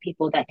type of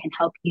people that can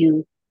help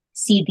you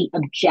see the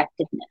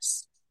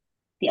objectiveness,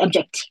 the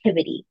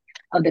objectivity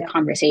of the Yeah.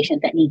 conversation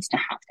that needs to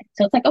happen.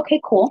 So it's like,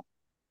 okay, cool.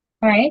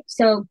 All right.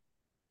 So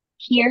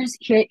here's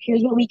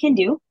what we can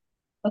do.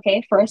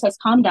 Okay, first let's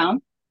calm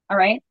down. All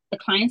right. The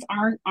clients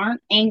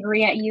aren't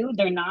angry at you.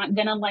 They're not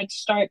gonna like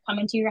start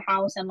coming to your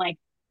house and like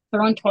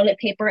throwing toilet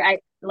paper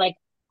at like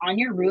on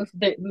your roof.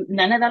 But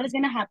none of that is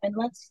gonna happen.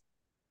 Let's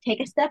take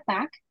a step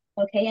back.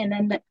 Okay, and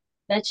then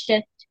let's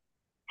just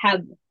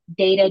have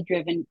data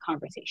driven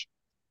conversation.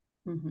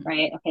 Mm-hmm.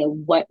 Right. Okay,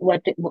 what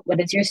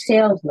does your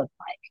sales look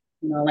like?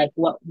 Like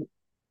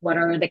what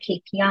are the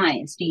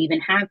KPIs? Do you even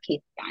have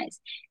KPIs?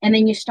 And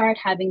then you start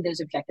having those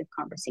objective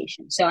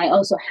conversations. So I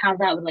also have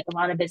that with like a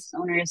lot of business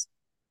owners.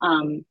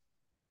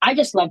 I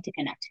just love to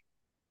connect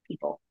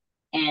people.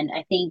 And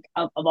I think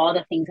of all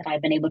the things that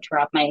I've been able to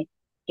wrap my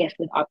gift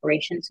with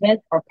operations with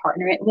or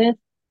partner it with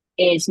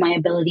is my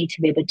ability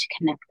to be able to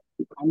connect with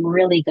people. I'm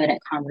really good at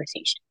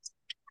conversations.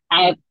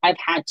 I've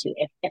had to.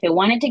 If it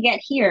wanted to get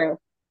here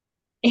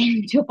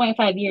in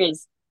 2.5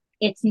 years,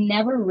 it's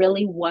never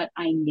really what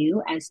I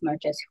knew as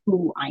much as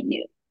who I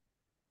knew.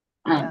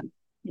 Yeah.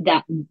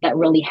 That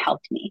really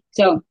helped me.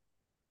 So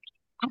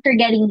after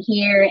getting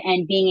here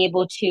and being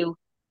able to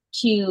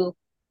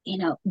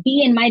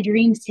be in my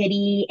dream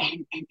city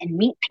and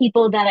meet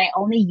people that I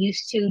only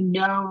used to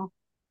know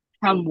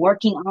from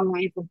working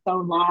online for so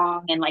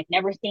long and like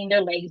never seeing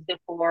their legs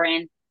before.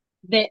 And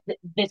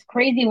this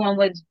crazy one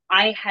was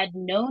I had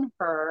known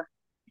her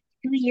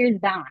 2 years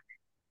back.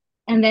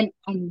 And then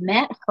I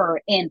met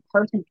her in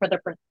person for the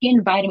first. She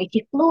invited me.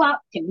 She flew out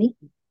to meet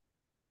me,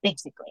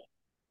 basically.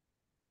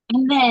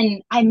 And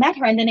then I met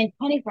her, and then in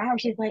 24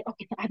 hours, she's like,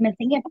 "Okay, so I've been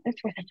thinking about this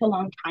for such a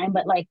long time,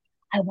 but like,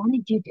 I just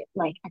wanted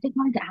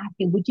to ask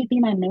you, would you be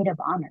my maid of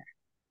honor?"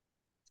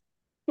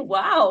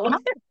 Wow. And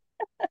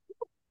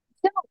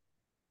so,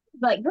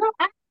 like, girl,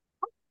 I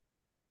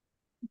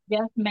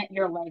just met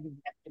your legs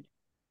yesterday.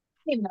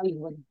 I didn't know you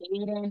were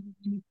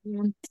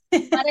dating,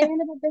 but I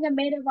ended up being a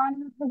maid of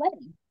honor at the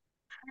wedding.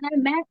 And I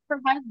met her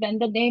husband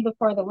the day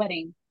before the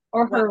wedding,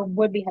 or Wow. her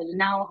would-be husband,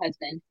 now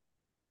husband.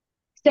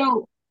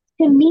 So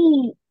to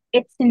me,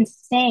 it's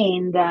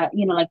insane that,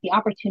 like the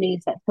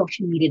opportunities that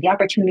social media, the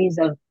opportunities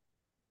of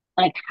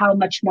like how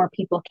much more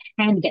people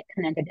can get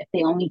connected if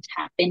they only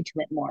tap into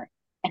it more,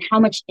 and how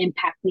much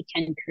impact we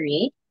can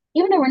create,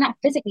 even though we're not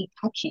physically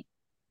touching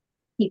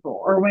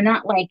people or we're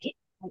not like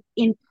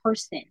in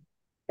person,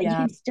 but you Yeah.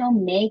 can still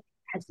make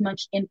as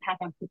much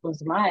impact on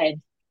people's lives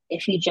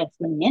if you just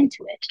lean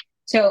into it.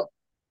 So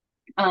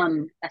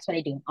That's what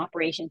I do,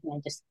 operations, and I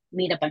just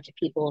meet a bunch of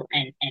people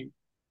and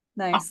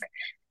Nice. offer.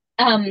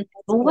 That's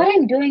What cool.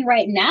 I'm doing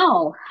right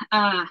now,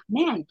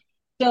 man.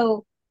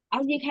 So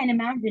as you can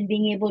imagine,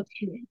 being able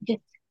to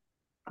just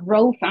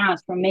grow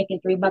fast from making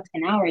 $3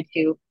 an hour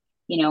to,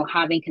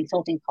 having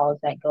consulting calls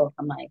that go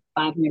from like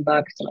 $500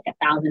 to like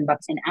 $1,000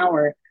 an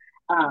hour,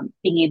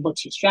 being able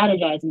to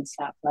strategize and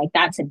stuff, like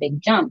that's a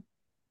big jump.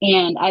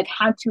 And I've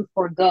had to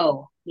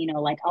forego,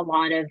 like a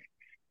lot of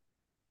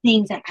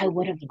things that I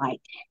would have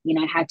liked.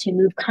 I had to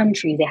move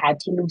countries, I had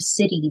to move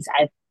cities.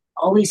 I've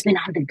always been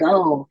on the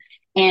go.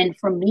 And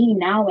for me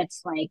now,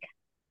 it's like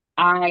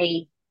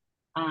I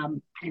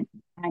um I'm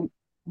I'm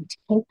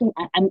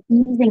I'm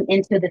easing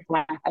into this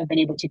life I've been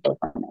able to build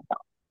for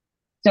myself.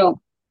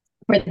 So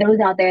for those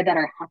out there that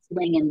are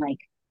hustling and like,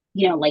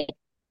 like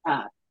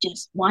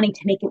just wanting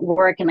to make it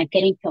work and like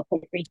getting to a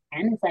place where you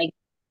can, it's like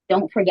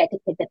don't forget to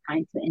take the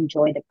time to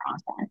enjoy the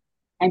process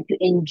and to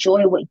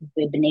enjoy what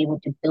you've been able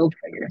to build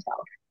for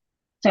yourself.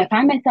 So I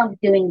find myself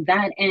doing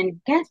that.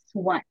 And guess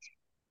what?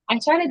 I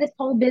started this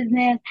whole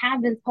business,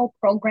 have this whole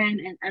program,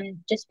 and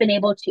just been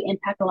able to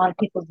impact a lot of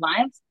people's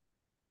lives.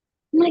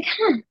 I'm like,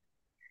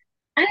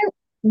 I don't,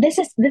 this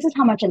is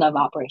how much I love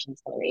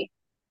operations, Hillary.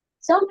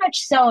 So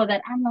much so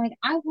that I'm like,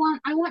 I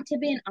want to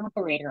be an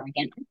operator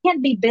again. I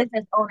can't be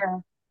business owner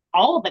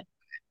all the time.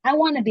 I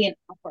want to be an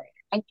operator.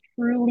 I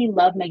truly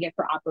love my gift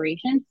for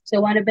operations.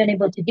 So what I've been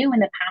able to do in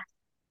the past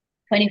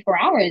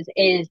 24 hours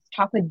is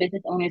talk with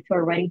business owners who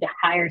are ready to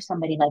hire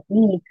somebody like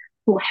me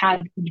who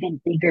have even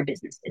bigger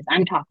businesses.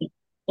 I'm talking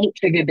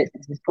 8-figure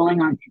businesses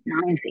going on to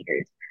 9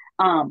 figures.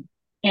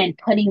 And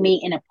putting me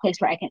in a place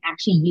where I can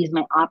actually use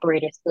my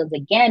operator skills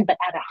again, but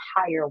at a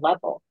higher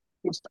level.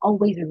 There's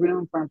always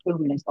room for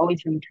improvement. There's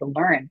always room to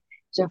learn.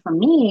 So for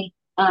me,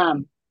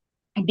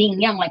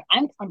 being young, like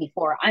I'm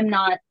 24, I'm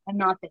not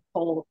this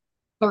whole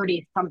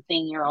 30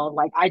 something year old.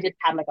 Like I just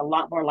had like a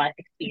lot more life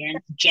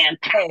experience, jam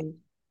packed,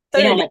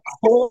 Hey, 30. like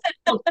whole.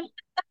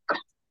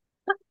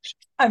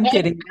 I'm Hey,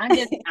 kidding.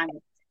 I'm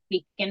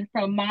speaking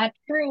from my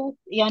truth.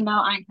 I ain't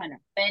trying to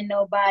offend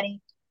nobody,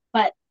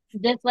 but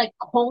just like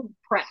cold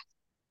press.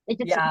 It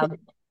just, Yeah.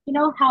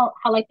 how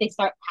like they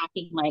start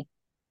packing like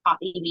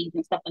coffee beans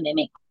and stuff when they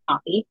make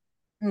coffee.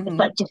 It's Hmm.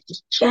 like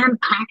just jam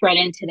packed right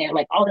into there,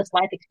 like all this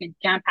life experience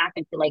jam packed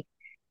into like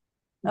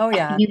Oh, a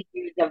yeah. few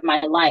years of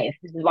my life.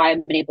 This is why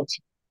I've been able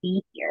to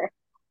be here.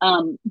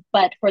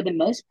 But for the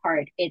most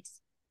part,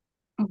 it's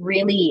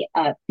really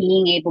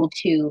being able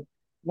to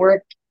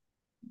work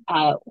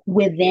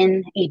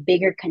within a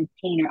bigger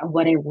container of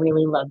what I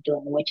really love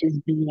doing, which is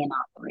being an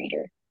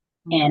operator.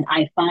 Hmm. And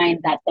I find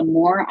that the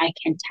more I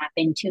can tap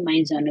into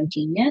my zone of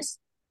genius,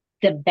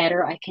 the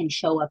better I can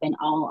show up in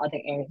all other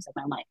areas of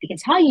my life.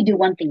 Because how you do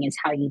one thing is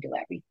how you do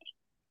everything.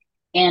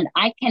 And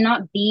I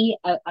cannot be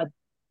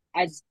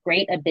as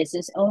great a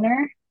business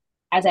owner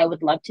as I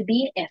would love to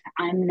be if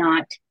I'm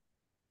not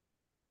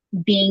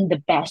being the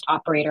best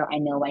operator I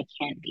know I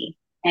can be.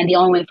 And the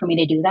only way for me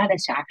to do that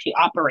is to actually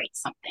operate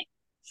something.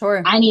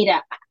 Sure. I need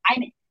a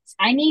I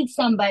I need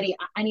somebody,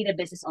 I need a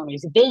business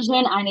owner's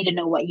vision. I need to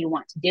know what you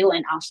want to do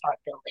and I'll start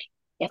building.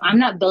 If I'm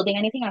not building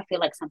anything, I feel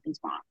like something's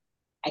wrong.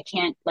 I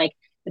can't like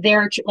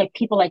there are like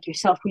people like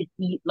yourself who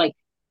like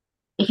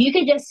if you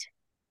could just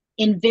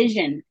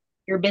envision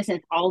your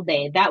business all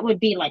day, that would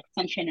be like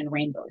sunshine and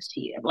rainbows to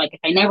you. Like if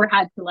I never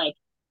had to like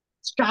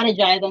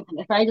strategize on something,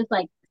 if I just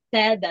like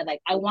said that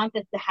like I want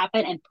this to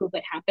happen and proof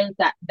it happens,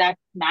 that's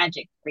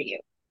magic for you.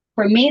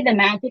 For me, the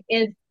magic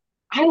is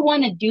I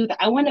want to do that.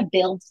 I want to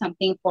build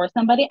something for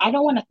somebody. I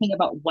don't want to think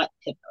about what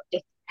to build.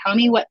 Just tell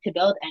me what to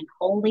build, and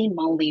holy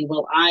moly,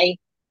 will I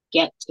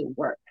get to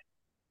work.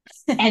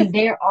 And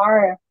there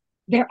are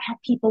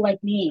people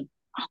like me.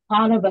 A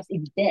lot of us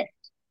exist,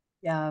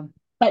 Yeah.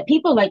 but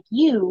people like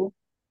you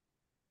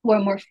who are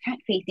more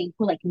front facing,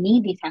 who like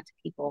need these types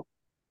of people.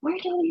 Where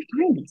do we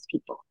find these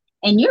people?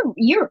 And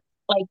you're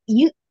like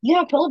you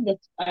have told this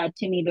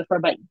to me before,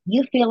 but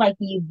you feel like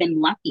you've been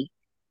lucky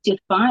to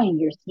find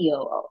your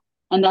COO,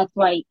 and that's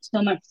why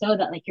so much so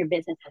that like your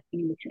business has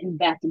been able to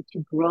invest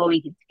into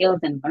growing his skills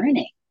and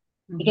learning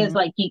because Hmm.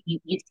 like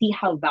you see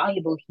how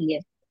valuable he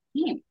is to the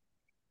team.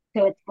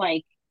 So it's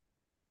like,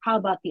 how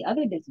about the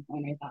other business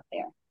owners out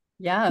there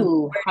Yeah.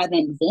 who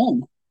haven't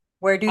been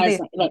Where do as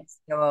they like find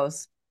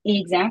COOs?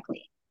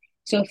 exactly?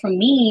 So for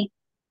me,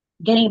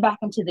 getting back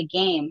into the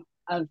game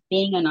of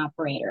being an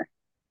operator,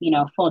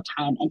 full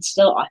time and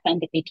still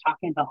authentically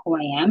talking about who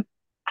I am,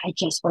 I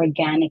just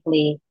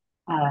organically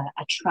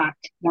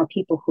attract more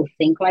people who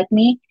think like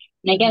me.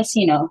 And I Mhm. guess,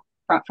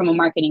 from a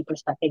marketing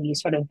perspective, you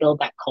sort of build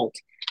that cult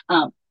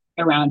um,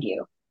 around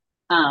you.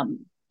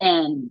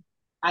 And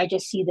I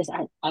just see this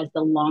as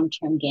the long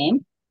term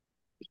game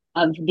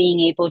of being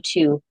able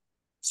to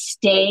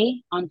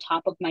stay on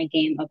top of my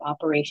game of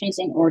operations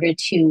in order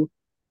to,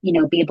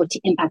 be able to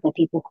impact the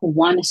people who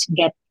want to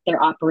get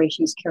their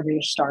operations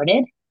career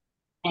started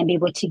and be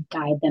able to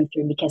guide them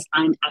through because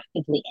I'm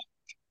actively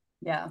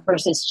in Yeah.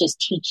 versus just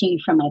teaching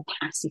from my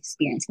past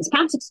experience. Because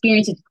past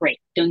experience is great.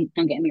 Don't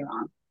get me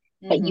wrong.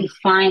 But Hmm. you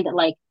find that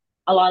like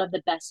a lot of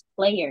the best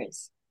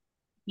players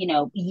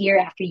year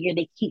after year,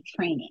 they keep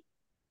training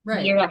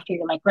Right. year after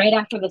year, like right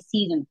after the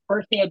season,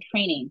 first day of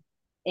training.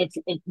 It's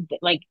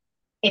like,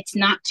 it's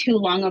not too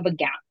long of a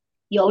gap.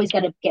 You always got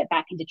to get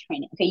back into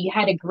training. Okay, you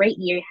had a great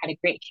year, you had a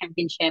great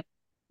championship,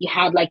 you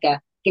had like a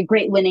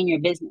great win in your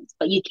business,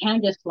 but you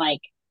can't just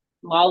like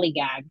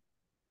lollygag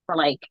for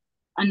like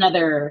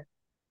another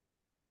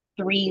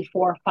 3,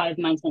 4, 5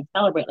 months and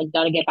celebrate. Like,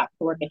 got to get back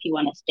to work if you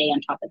want to stay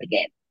on top of the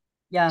game.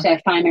 Yeah. So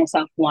I find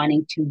myself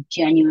wanting to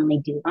genuinely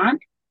do that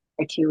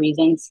for two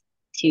reasons: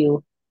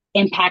 to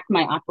impact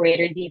my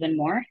operators even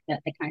more, the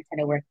clients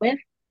that I work with,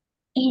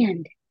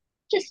 and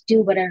just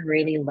do what I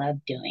really love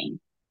doing.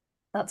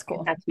 That's Because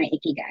cool. that's my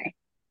ikigai.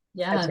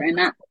 That's Yeah. where I'm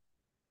at.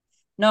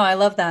 No, I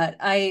love that.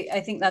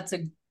 I think that's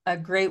a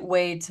great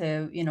way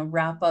to,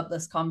 wrap up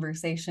this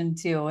conversation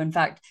too. In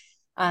fact,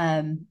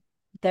 um,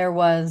 there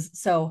was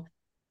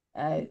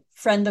a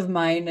friend of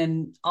mine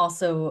and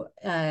also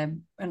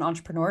an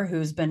entrepreneur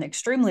who's been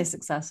extremely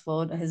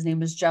successful. His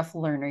name is Jeff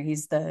Lerner.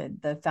 He's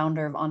the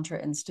founder of Entre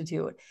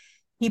Institute.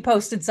 He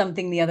posted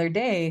something the other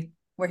day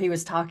where he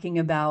was talking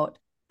about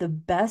the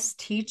best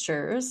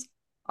teachers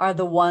are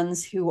the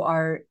ones who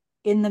are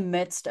in the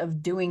midst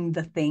of doing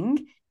the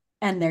thing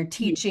and they're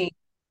teaching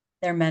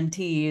their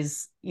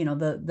mentees,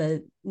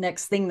 the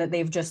next thing that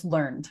they've just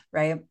learned,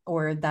 right?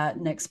 Or that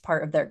next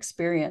part of their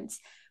experience.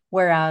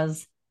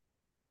 Whereas,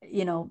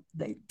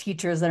 the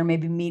teachers that are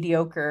maybe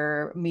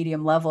mediocre,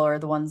 medium level are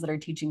the ones that are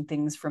teaching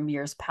things from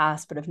years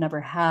past, but have never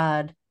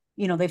had,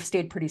 they've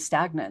stayed pretty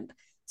stagnant.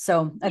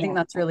 So I think Yeah.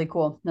 that's really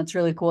cool. That's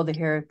really cool to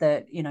hear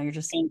that, you're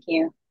just Thank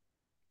you.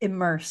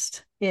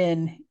 immersed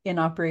in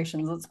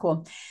operations. That's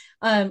cool.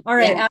 All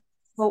right. Yeah.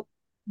 So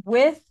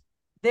with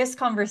this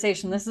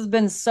conversation, this has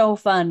been so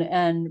fun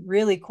and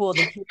really cool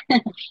to hear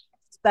your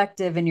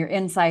perspective and your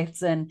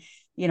insights and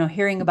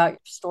hearing about your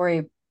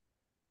story.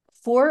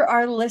 For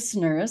our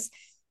listeners,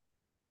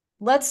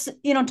 let's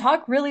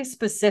talk really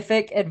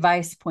specific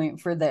advice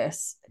point for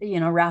this,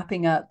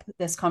 wrapping up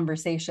this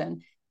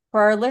conversation.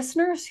 For our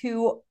listeners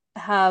who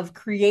have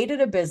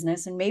created a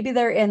business and maybe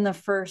they're in the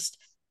first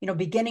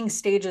beginning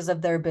stages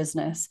of their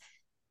business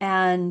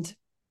and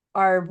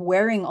are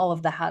wearing all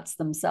of the hats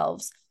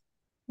themselves,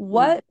 Mm.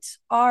 what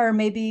are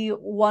maybe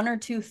one or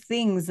two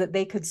things that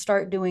they could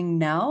start doing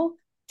now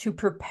to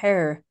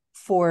prepare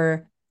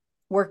for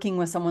working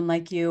with someone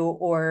like you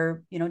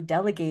or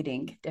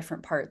delegating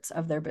different parts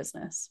of their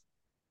business?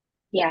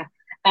 Yeah.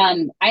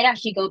 I'd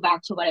actually go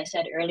back to what I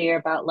said earlier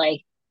about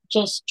like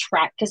just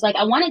track, because like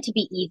I want it to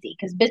be easy,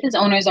 because business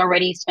owners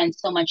already spend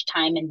so much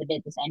time in the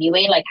business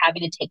anyway. Like,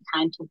 having to take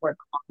time to work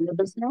on the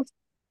business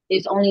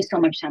is only so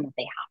much time that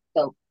they have.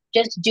 So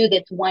just do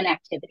this one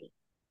activity.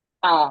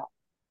 Uh,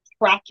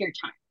 Track your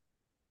time.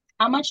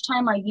 How much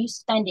time are you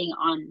spending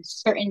on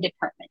certain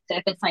departments? So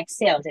if it's like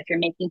sales, if you're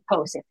making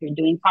posts, if you're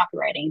doing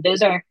copywriting,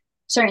 those are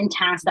certain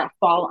tasks that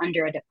fall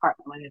under a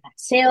department, whether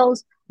that's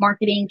sales,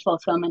 marketing,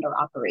 fulfillment,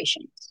 or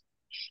operations.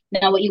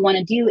 Now, what you want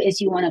to do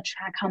is you want to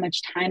track how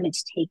much time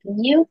it's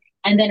taking you,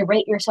 and then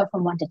rate yourself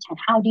from 1 to 10.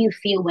 How do you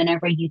feel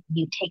whenever you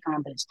take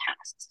on those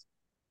tasks?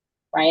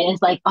 Right?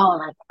 It's like,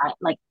 oh,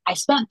 I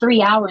spent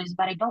 3 hours,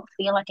 but I don't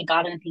feel like I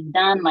got anything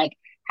done. Like,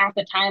 half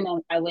the time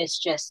I was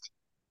just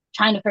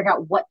trying to figure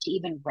out what to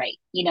even write,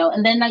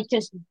 and then like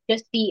just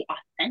be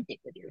authentic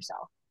with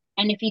yourself.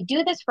 And if you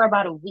do this for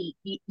about a week,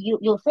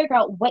 you'll figure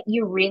out what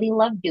you really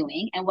love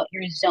doing and what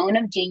your zone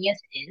of genius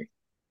is.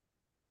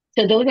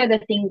 So those are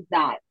the things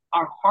that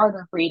are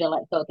harder for you to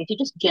let go, because you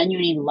just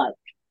genuinely love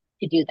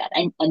to do that,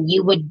 and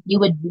you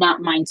would not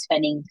mind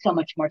spending so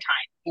much more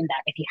time in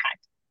that if you had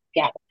to.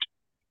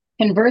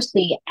 Yeah.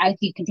 Conversely, as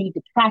you continue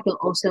to track, you'll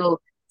also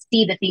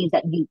see the things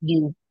that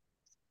you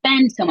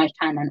spend so much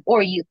time on,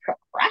 or you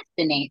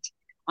procrastinate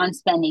on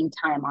spending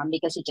time on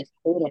because you just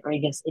hate it, or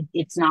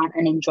it's not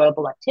an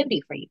enjoyable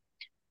activity for you.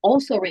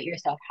 Also rate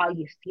yourself how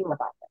you feel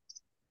about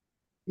this.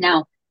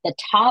 Now, the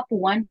top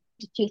 1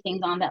 to 2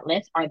 things on that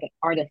list are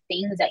the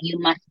things that you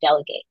must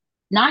delegate,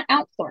 not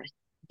outsource,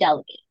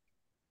 delegate,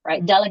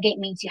 right? Delegate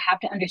means you have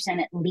to understand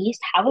at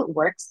least how it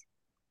works,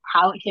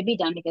 how it should be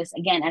done, because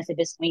again, as a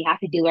business, you have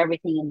to do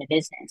everything in the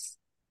business,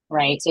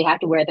 right? So you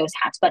have to wear those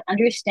hats, but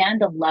understand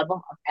the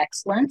level of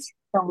excellence,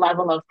 the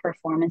level of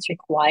performance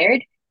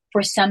required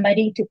for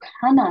somebody to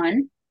come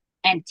on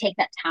and take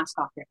that task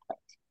off your plate.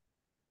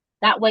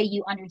 That way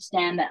you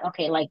understand that,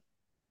 okay, like,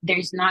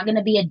 there's not going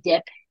to be a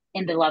dip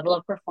in the level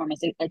of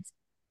performance. It's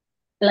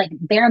like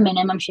bare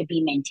minimum should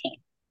be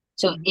maintained.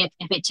 So if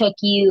it took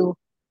you,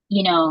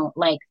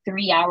 like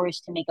 3 hours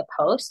to make a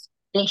post,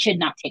 they should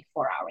not take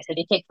 4 hours. If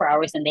they take 4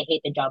 hours and they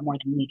hate the job more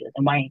than you do,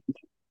 then why are you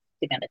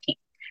continuing on the team?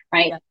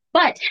 Right. Yeah.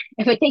 But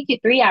if it takes you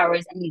 3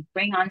 hours and you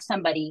bring on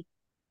somebody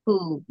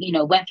who,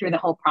 went through the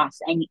whole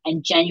process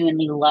and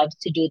genuinely loves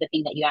to do the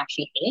thing that you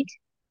actually hate,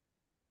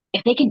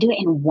 if they can do it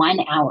in 1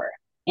 hour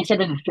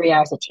instead of the 3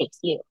 hours it takes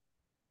you,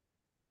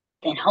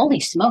 then holy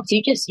smokes,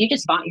 you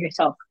just bought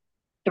yourself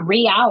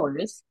 3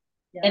 hours,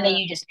 and then Yeah.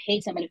 you just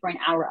paid somebody for an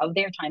hour of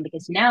their time,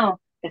 because now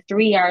the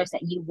 3 hours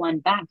that you won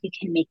back, you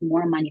can make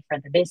more money for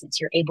the business.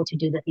 You're able to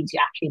do the things you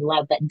actually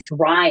love that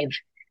drive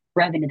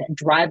revenue, that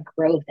drive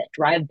growth, that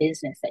drive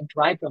business, that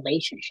drive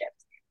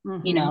relationships, you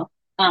Mm-hmm.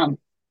 know?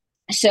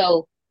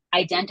 So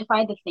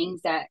identify the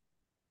things that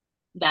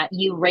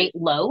you rate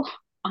low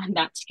on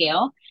that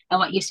scale and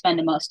what you spend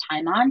the most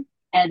time on,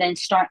 and then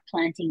start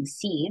planting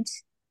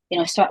seeds.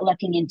 Start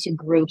looking into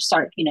groups,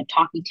 start,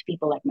 talking to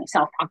people like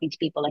myself, talking to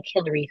people like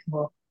Hillary,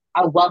 who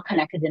are well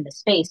connected in the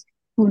space,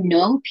 who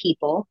know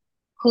people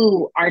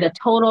who are the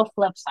total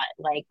flip side.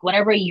 Like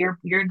whatever you're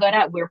good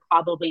at, we're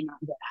probably not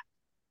good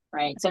at.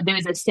 Right. So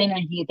there's a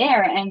synergy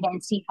there, and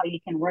then see how you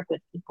can work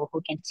with people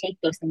who can take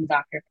those things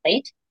off your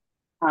plate.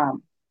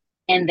 Um,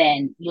 and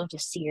then you'll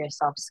just see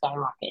yourself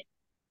skyrocket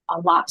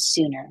a lot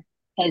sooner.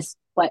 Because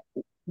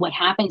what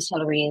happens,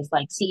 Hillary, is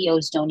like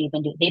CEOs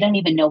they don't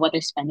even know what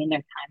they're spending their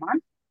time on.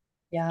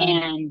 Yeah.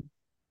 And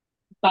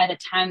by the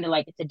time they're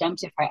like, it's a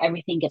dumpster fire,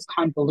 everything gets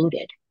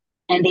convoluted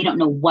and they don't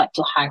know what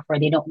to hire for.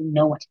 They don't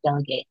know what to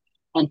delegate.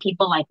 And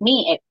people like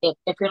me,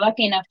 if you're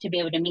lucky enough to be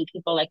able to meet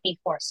people like me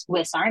for a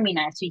Swiss Army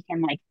knife, so you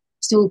can like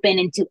swoop in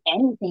into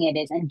anything it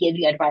is and give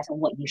you advice on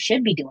what you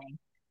should be doing,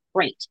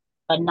 great.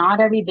 But not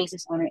every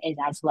business owner is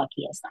as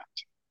lucky as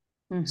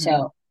that. Mm-hmm.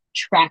 So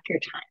track your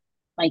time.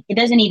 Like it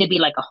doesn't need to be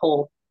like a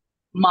whole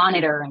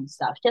monitor and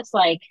stuff. Just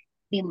like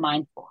be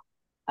mindful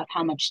of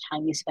how much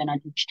time you spend on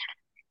each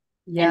task,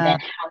 and Yeah. then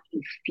how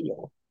you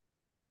feel,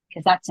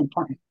 because that's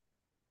important.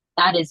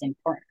 That is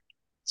important.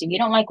 So if you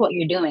don't like what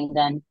you're doing,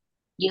 then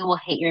you will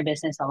hate your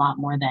business a lot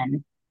more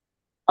than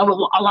a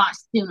lot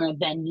sooner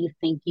than you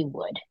think you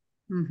would,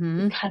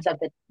 Mm-hmm.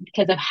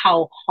 because of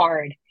how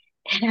hard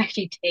it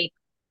actually takes,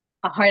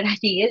 how hard it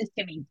actually is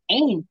to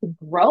maintain, to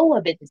grow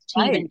a business, to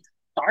Right. even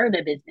start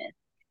a business.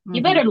 You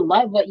Mm-hmm. better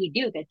love what you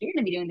do, because you're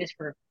going to be doing this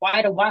for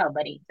quite a while,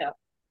 buddy. So,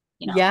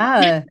 you know,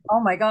 Yeah. Oh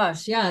my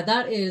gosh. Yeah,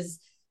 that is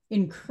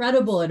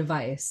incredible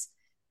advice.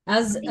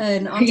 As thank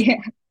an you. entrepreneur,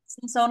 Yeah.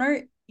 business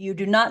owner, you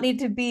do not need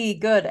to be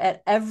good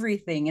at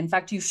everything. In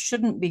fact, you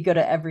shouldn't be good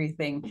at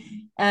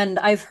everything. And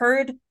I've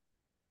heard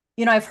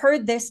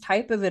this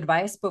type of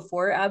advice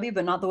before, Abby,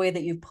 but not the way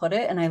that you put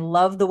it. And I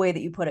love the way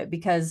that you put it,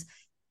 because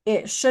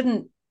it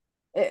shouldn't.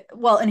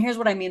 Well, and here's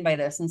what I mean by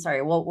this. And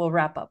sorry, we'll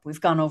wrap up. We've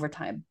gone over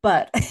time,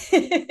 but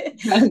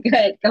Oh,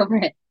 good. Go for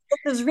it.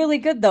 this is really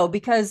good though,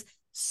 because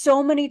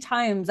so many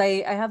times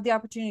I have the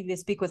opportunity to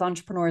speak with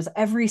entrepreneurs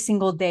every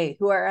single day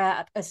who are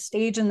at a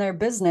stage in their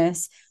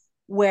business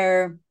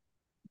where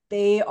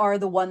they are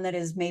the one that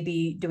is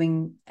maybe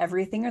doing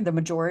everything or the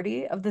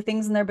majority of the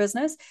things in their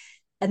business,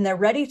 and they're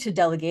ready to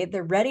delegate.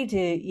 They're ready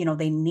to,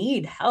 they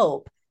need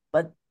help,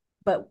 but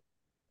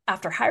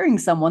after hiring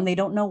someone, they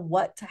don't know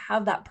what to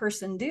have that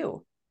person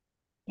do.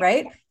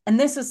 Right. And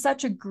this is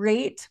such a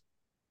great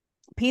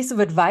piece of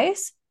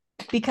advice,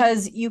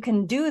 because you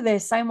can do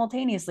this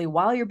simultaneously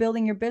while you're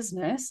building your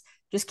business.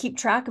 Just keep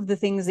track of the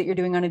things that you're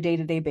doing on a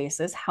day-to-day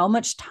basis, how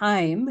much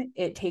time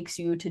it takes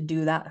you to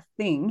do that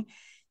thing,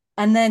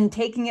 and then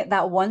taking it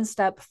that one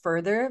step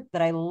further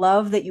that I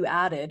love that you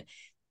added.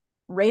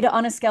 Rate it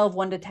on a scale of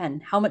 1 to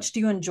 10. How much do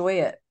you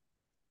enjoy it?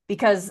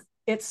 Because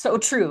it's so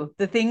true.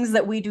 The things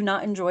that we do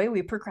not enjoy,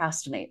 we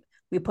procrastinate,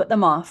 we put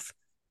them off,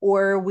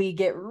 or we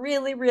get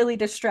really, really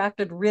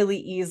distracted really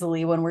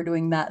easily when we're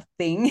doing that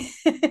thing.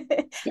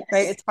 Right? Yes.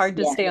 It's hard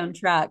to Yeah. stay on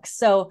track.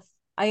 So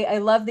I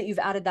love that you've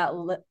added that,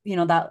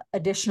 that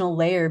additional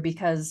layer,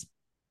 because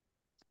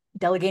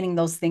delegating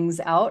those things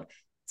out,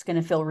 it's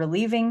going to feel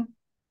relieving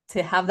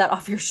to have that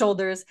off your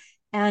shoulders.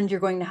 And you're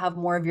going to have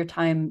more of your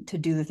time to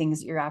do the things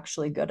that you're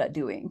actually good at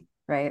doing.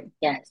 Right.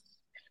 Yes.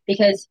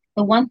 Because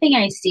the one thing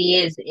I see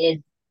is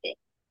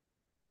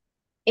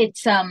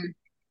it's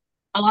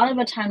a lot of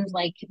the times,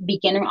 like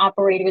beginner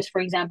operators,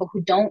 for example,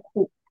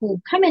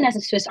 who come in as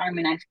a Swiss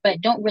Army knife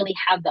but don't really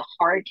have the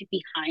heart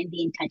behind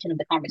the intention of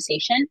the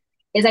conversation,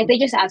 is like they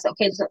just ask,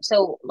 okay,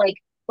 so like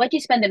what do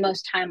you spend the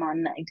most time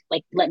on,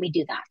 like let me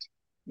do that.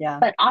 Yeah.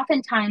 But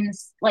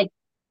oftentimes, like,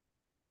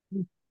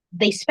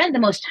 they spend the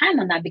most time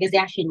on that because they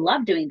actually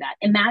love doing that.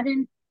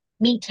 Imagine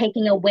me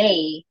taking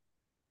away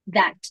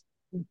that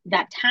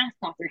task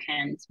off your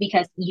hands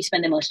because you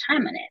spend the most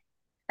time on it.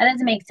 That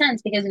doesn't make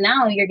sense, because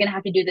now you're gonna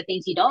have to do the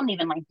things you don't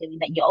even like doing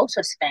that you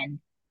also spend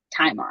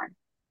time on.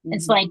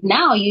 It's Mm-hmm. like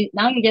now you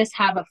just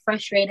have a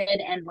frustrated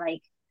and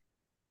like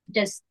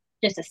just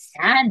a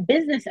sad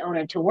business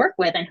owner to work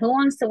with. And who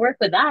wants to work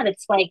with that?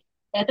 It's like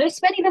that they're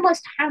spending the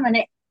most time on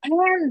it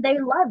and they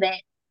love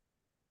it.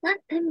 Let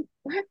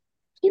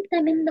keep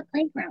them in the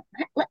playground.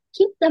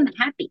 Keep them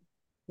happy.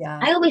 Yeah.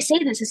 I always say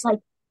this, it's like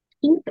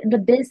keep the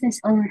business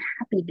owner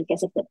happy,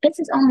 because if the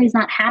business owner is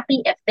not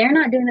happy, if they're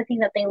not doing the thing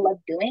that they love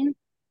doing,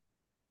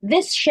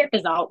 this ship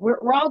is out.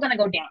 We're all gonna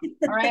go down.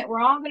 All right,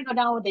 we're all gonna go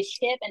down with this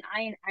ship, and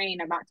I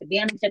ain't about to be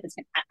on the ship.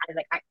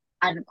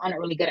 I'm not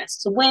really good at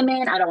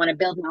swimming. I don't want to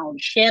build my own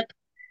ship.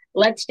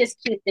 Let's just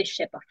keep this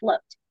ship afloat.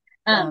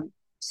 Yeah.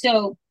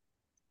 So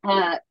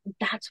uh,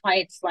 that's why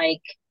it's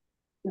like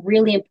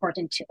really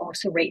important to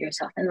also rate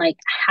yourself and like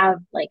have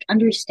like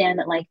understand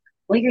that like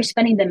what you're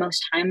spending the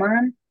most time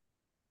on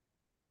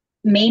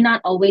may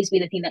not always be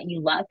the thing that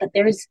you love, but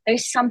there's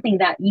something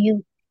that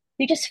you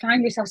just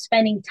find yourself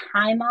spending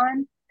time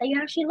on that you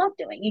actually love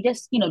doing. You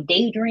just,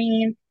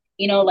 daydream,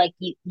 like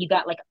you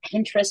got like a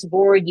Pinterest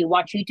board, you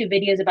watch YouTube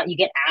videos about, you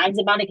get ads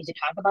about it because you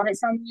talk about it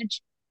so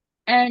much.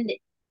 And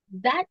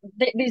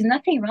there's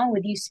nothing wrong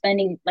with you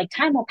spending, like,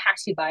 time will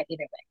pass you by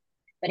either way.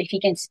 But if you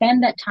can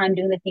spend that time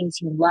doing the things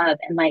you love,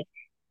 and like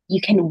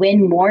you can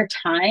win more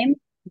time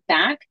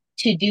back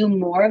to do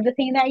more of the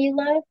thing that you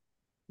love,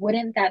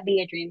 wouldn't that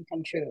be a dream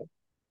come true?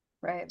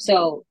 Right.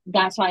 So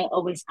that's why I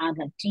always add,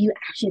 like, do you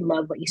actually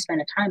love what you spend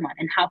the time on?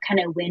 And how can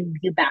I win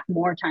you back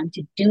more time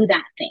to do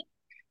that thing?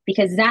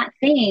 Because that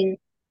thing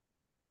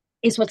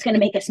is what's going to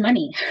make us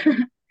money.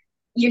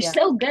 You're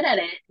so good at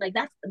it. Like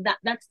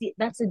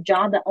that's a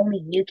job that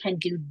only you can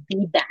do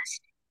the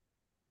best.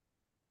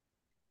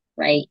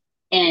 Right.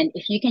 And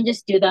if you can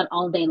just do that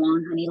all day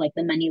long, honey, like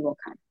the money will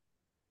come.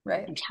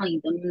 Right. I'm telling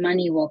you, the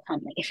money will come.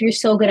 Like if you're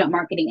so good at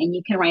marketing and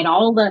you can write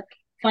all the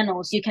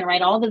funnels, you can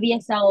write all the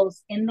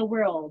VSLs in the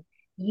world,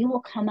 you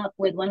will come up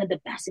with one of the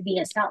best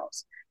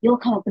VSLs. You'll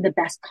come up with the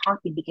best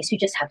copy because you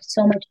just have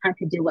so much time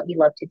to do what you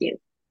love to do.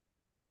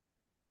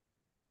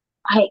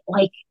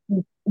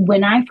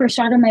 When I first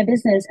started my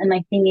business and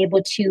like being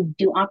able to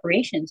do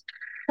operations,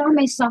 I found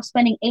myself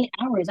spending 8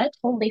 hours. I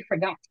totally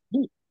forgot to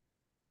eat.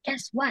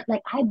 Guess what?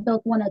 Like I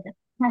built one of the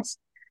best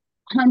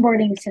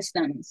onboarding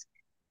systems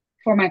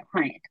for my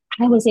client.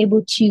 I was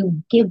able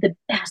to give the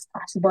best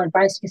possible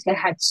advice because I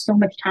had so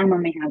much time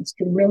on my hands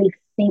to really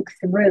think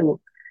through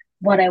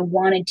what I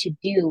wanted to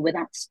do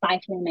without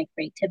stifling my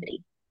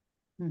creativity.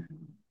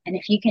 Mm-hmm. And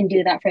if you can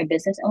do that for a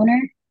business owner,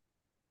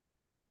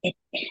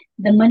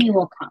 the money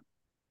will come.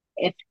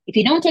 If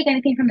you don't take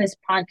anything from this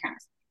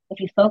podcast, if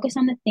you focus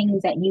on the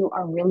things that you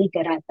are really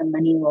good at, the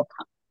money will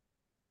come.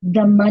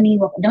 The money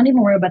will, don't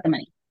even worry about the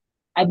money.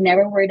 I've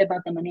never worried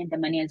about the money, and the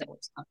money has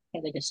always come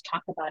because I just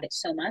talk about it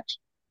so much.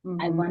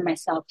 Mm-hmm. I won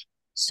myself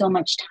so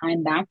much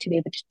time back to be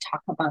able to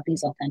talk about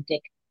these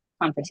authentic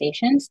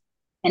conversations.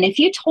 And if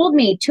you told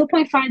me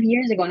 2.5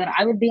 years ago that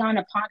I would be on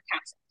a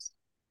podcast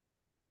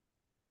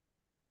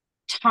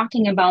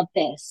talking about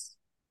this,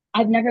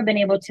 I've never been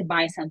able to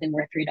buy something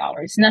worth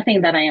 $3.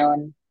 Nothing that I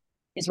own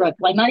is worth,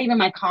 like, not even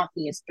my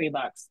coffee is $3.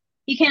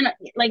 You can't,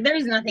 like,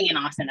 there's nothing in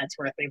Austin that's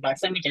worth $3.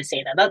 Let me just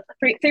say that. That's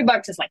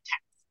 $3 is like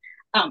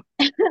tax.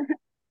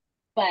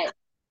 But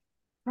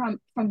from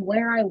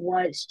where I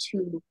was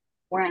to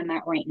where I'm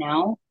at right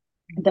now,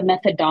 the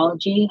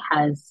methodology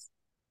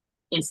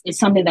is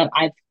something that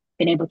I've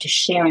been able to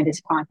share in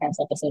this podcast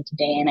episode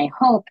today. And I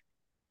hope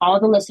all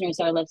the listeners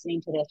that are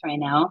listening to this right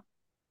now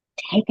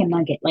take a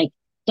nugget. Like,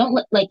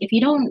 if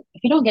you don't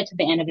get to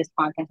the end of this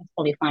podcast, it's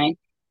totally fine,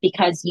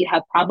 because you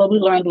have probably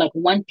learned like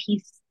one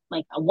piece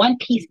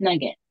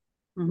nugget.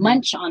 Mm-hmm.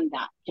 Munch on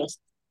that. Just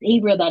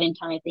savor that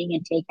entire thing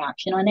and take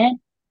action on it.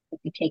 If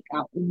you take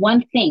out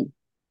one thing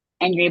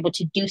and you're able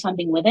to do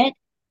something with it,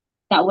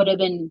 that would have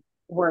been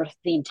worth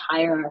the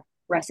entire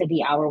rest of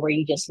the hour where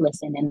you just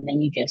listen and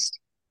then you just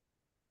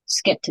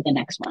skip to the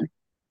next one.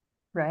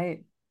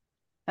 Right.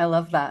 I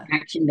love that.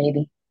 Action,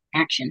 baby.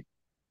 Action.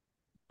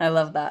 I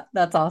love that.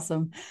 That's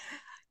awesome.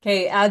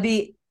 Okay,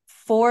 Abby,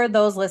 for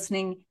those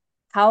listening,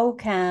 how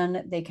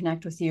can they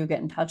connect with you,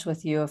 get in touch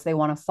with you if they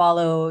want to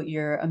follow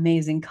your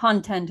amazing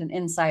content and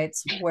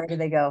insights? Where do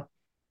they go?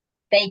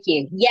 Thank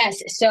you.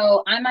 Yes.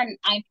 So I'm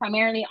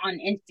primarily on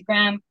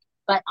Instagram,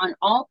 but on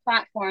all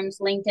platforms,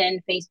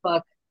 LinkedIn,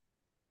 Facebook,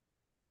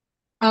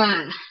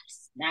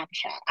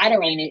 Snapchat. I don't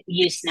really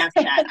use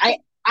Snapchat.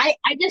 I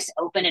just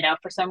open it up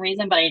for some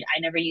reason, but I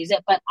never use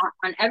it. But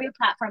on every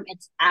platform,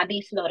 it's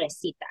Abby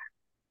Floresita.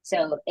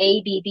 So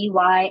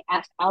ABBYFLORES,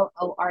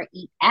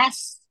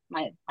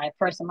 my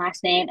first and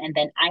last name, and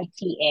then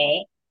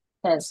ITA.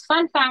 Because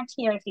fun fact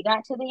here, if you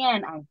got to the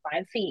end, I'm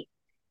 5 feet,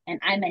 and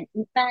I'm an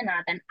Ita,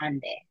 not an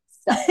Ande.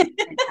 So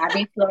I'm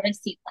Abby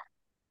Floresita.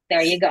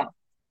 There you go.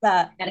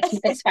 Gotta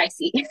keep it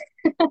spicy.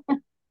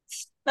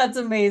 That's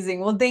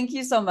amazing. Well, thank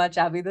you so much,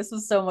 Abby. This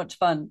was so much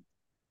fun.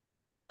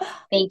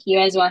 Thank you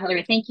as well,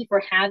 Hillary. Thank you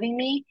for having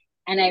me.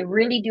 And I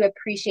really do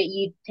appreciate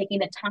you taking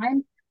the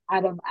time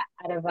out of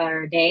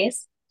our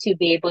days to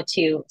be able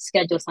to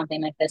schedule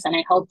something like this. And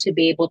I hope to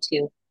be able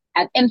to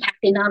have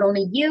impacted not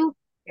only you,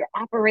 your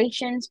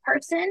operations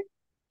person,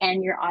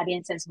 and your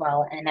audience as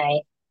well. And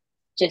I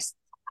just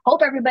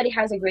hope everybody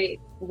has a great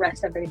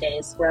rest of their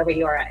days, wherever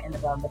you are at in the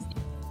world listening.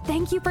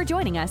 Thank you for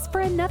joining us for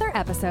another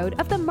episode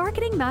of the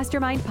Marketing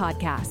Mastermind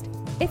podcast.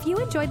 If you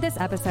enjoyed this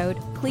episode,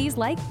 please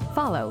like,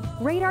 follow,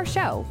 rate our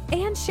show,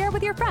 and share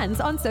with your friends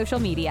on social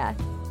media.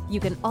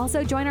 You can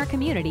also join our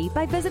community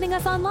by visiting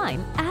us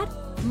online at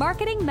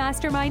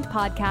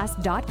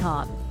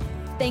marketingmastermindpodcast.com.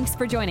 Thanks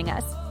for joining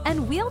us,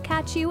 and we'll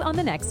catch you on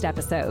the next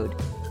episode.